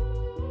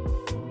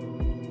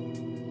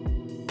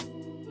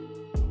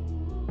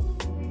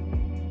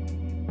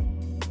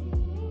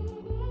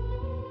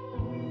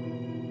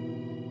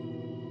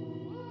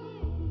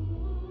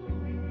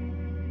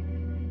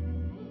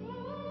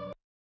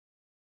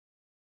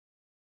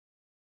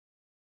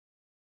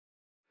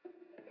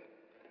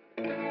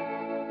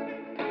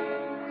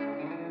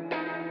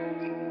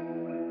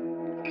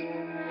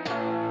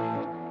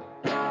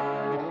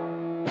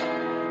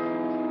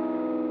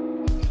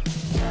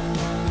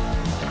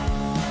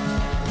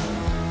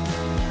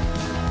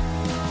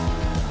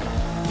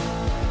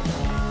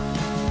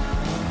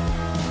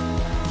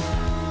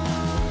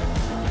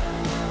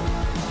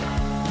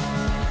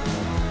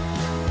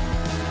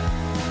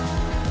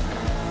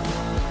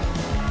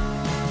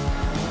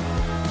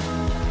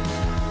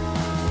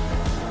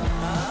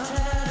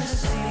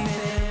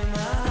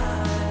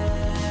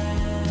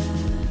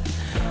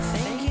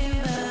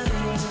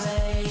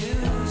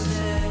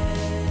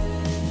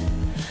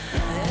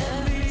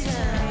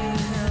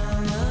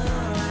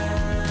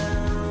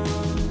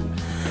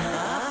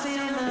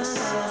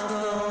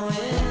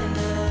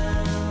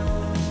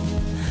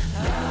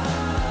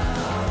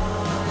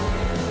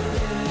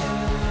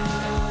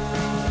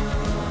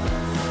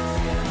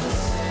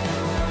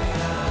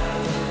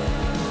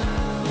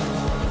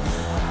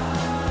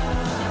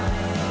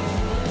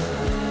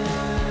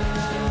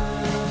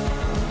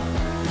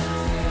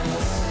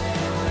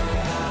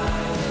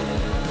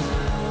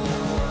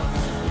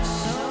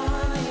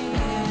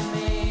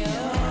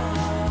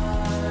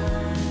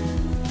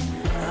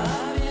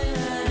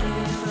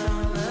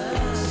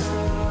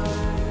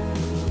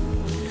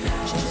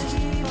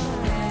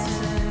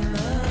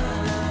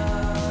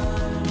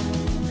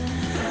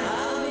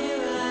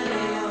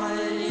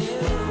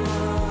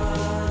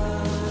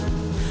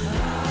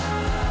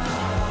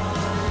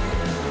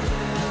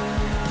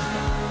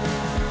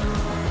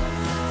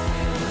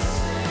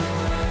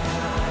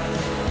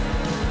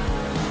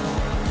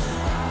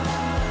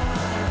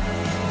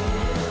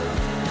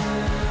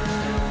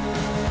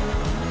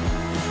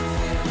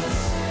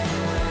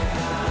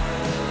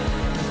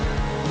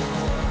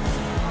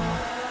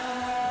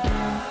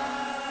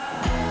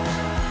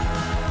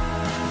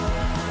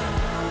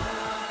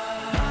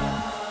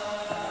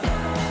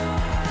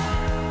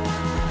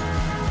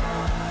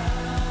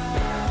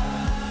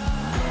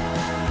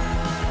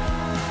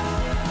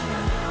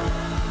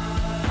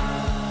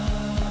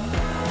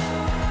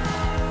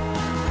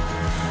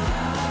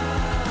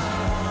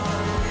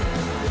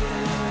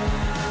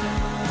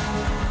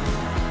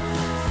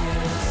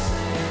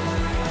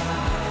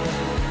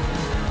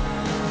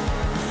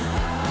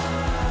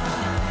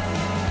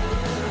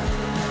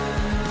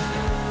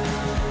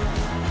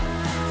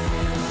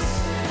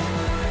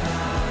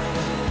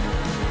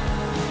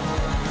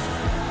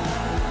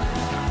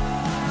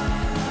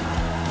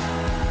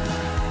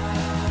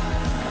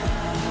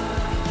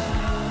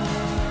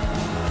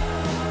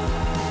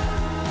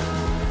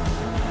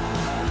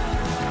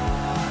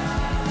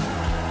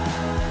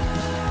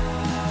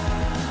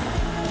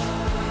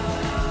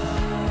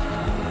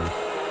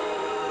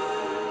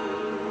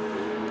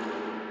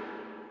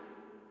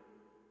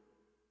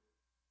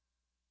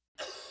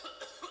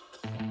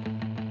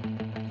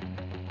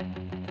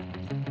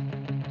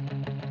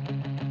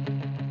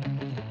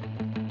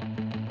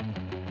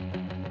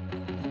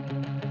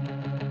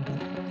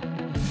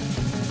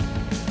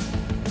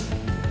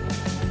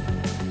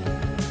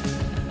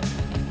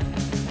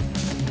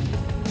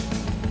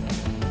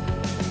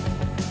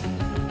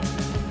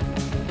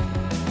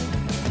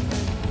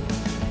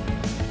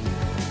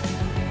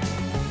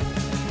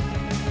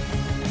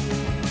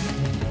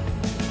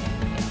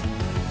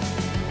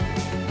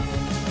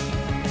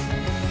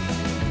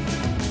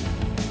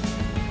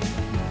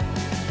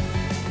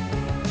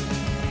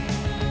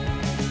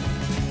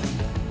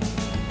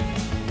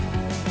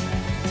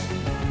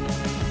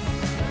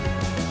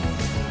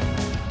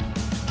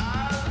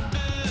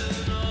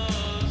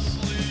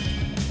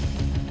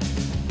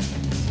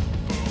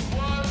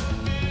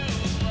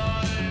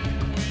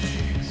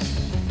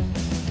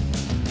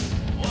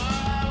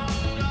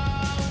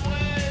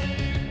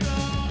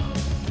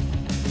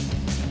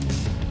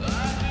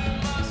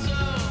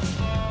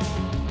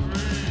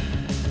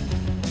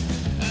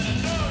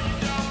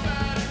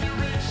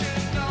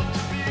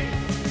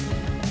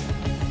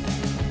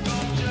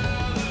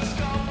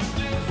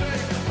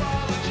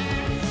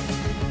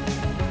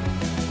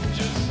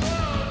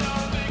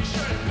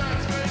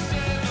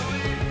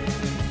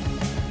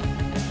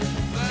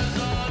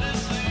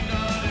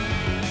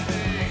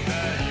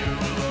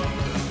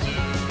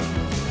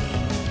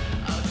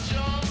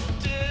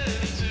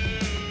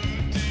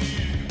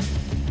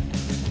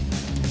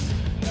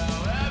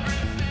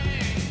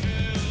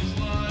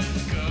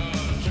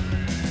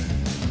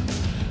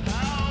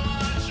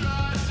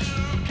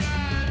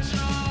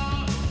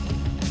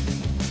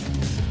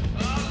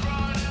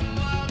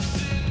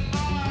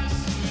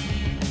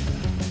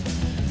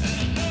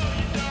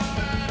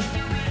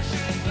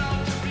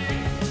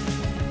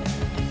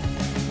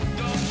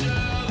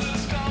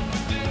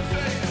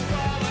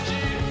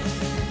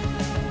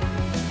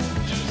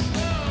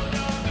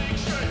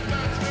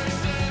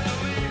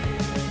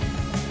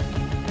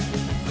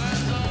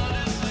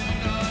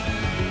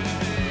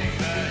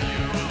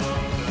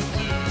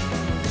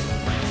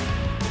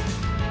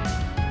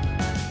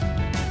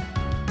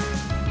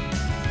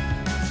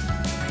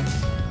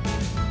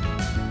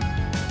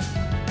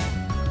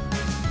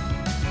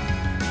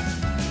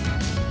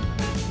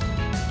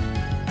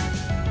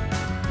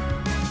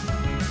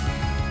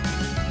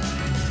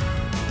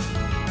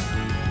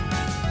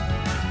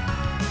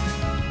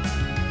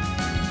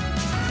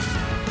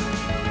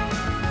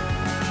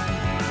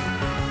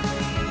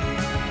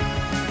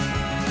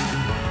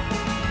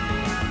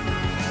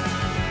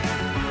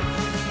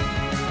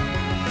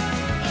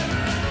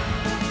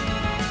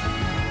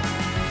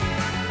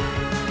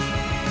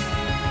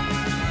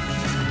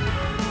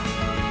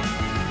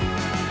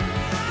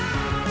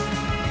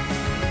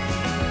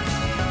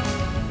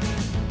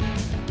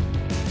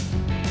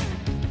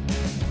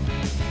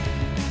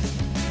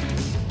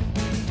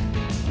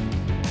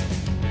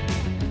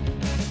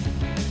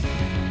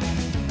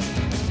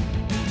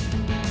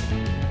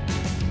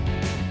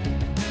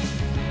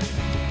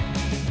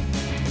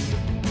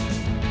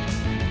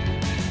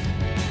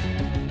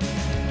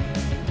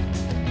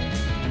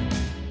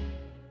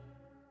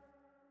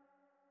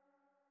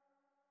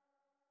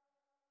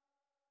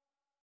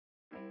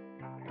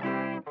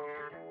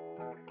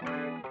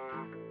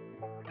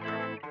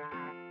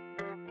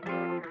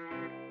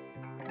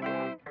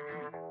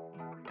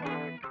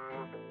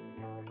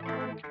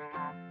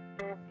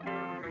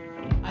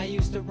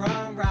 used to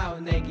run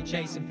round naked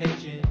chasing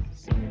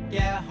pigeons.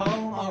 Get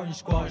home, orange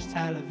squash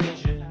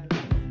television.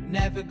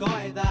 Never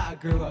got it that I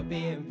grew up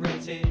being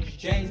British.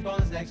 James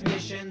Bond's next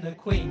mission, the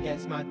Queen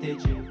gets my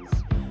digits.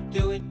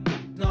 Doing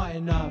not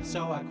enough,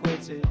 so I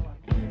quit it.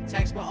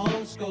 Text my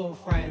old school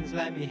friends,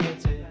 let me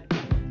hit it.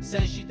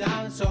 Says she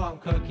down, so I'm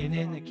cooking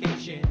in the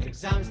kitchen.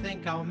 Exams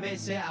think I'll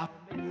miss it, I'll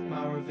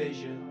my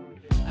revision.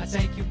 I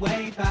take you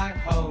way back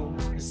home.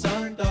 The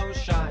sun don't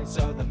shine,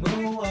 so the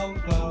moon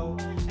won't glow.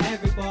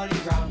 Everybody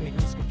around me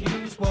who's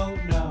confused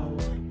won't know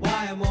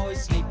why I'm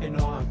always sleeping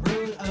or I'm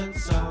rude and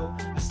so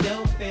I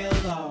still feel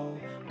low.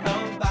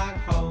 Come back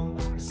home.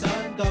 The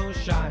sun don't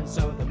shine,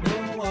 so the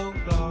moon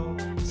won't glow.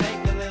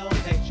 Take a little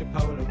picture,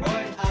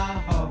 Polaroid,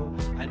 I hope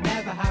I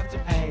never have to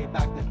pay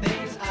back the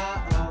things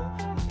I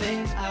owe. The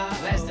things I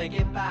owe. Let's take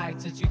it back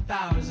to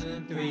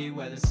 2003,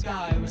 where the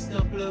sky was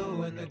still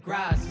blue and the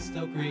grass is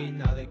still green.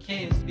 Now the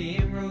kids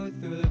being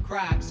rude through the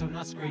cracks on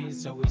our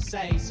screens, so we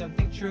say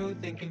something true,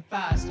 thinking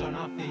fast on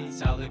our feet.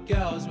 Tell the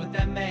girls with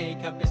their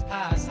makeup is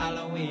past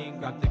Halloween.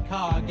 Grab the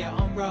car, get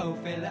on road,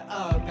 fill it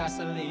up,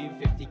 gasoline.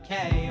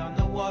 50k on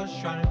the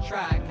wash, trying to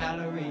track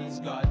calories.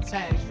 Got a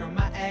text from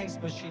my ex,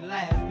 but she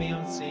left me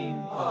unseen.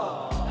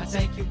 I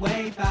take you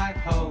way back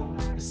home.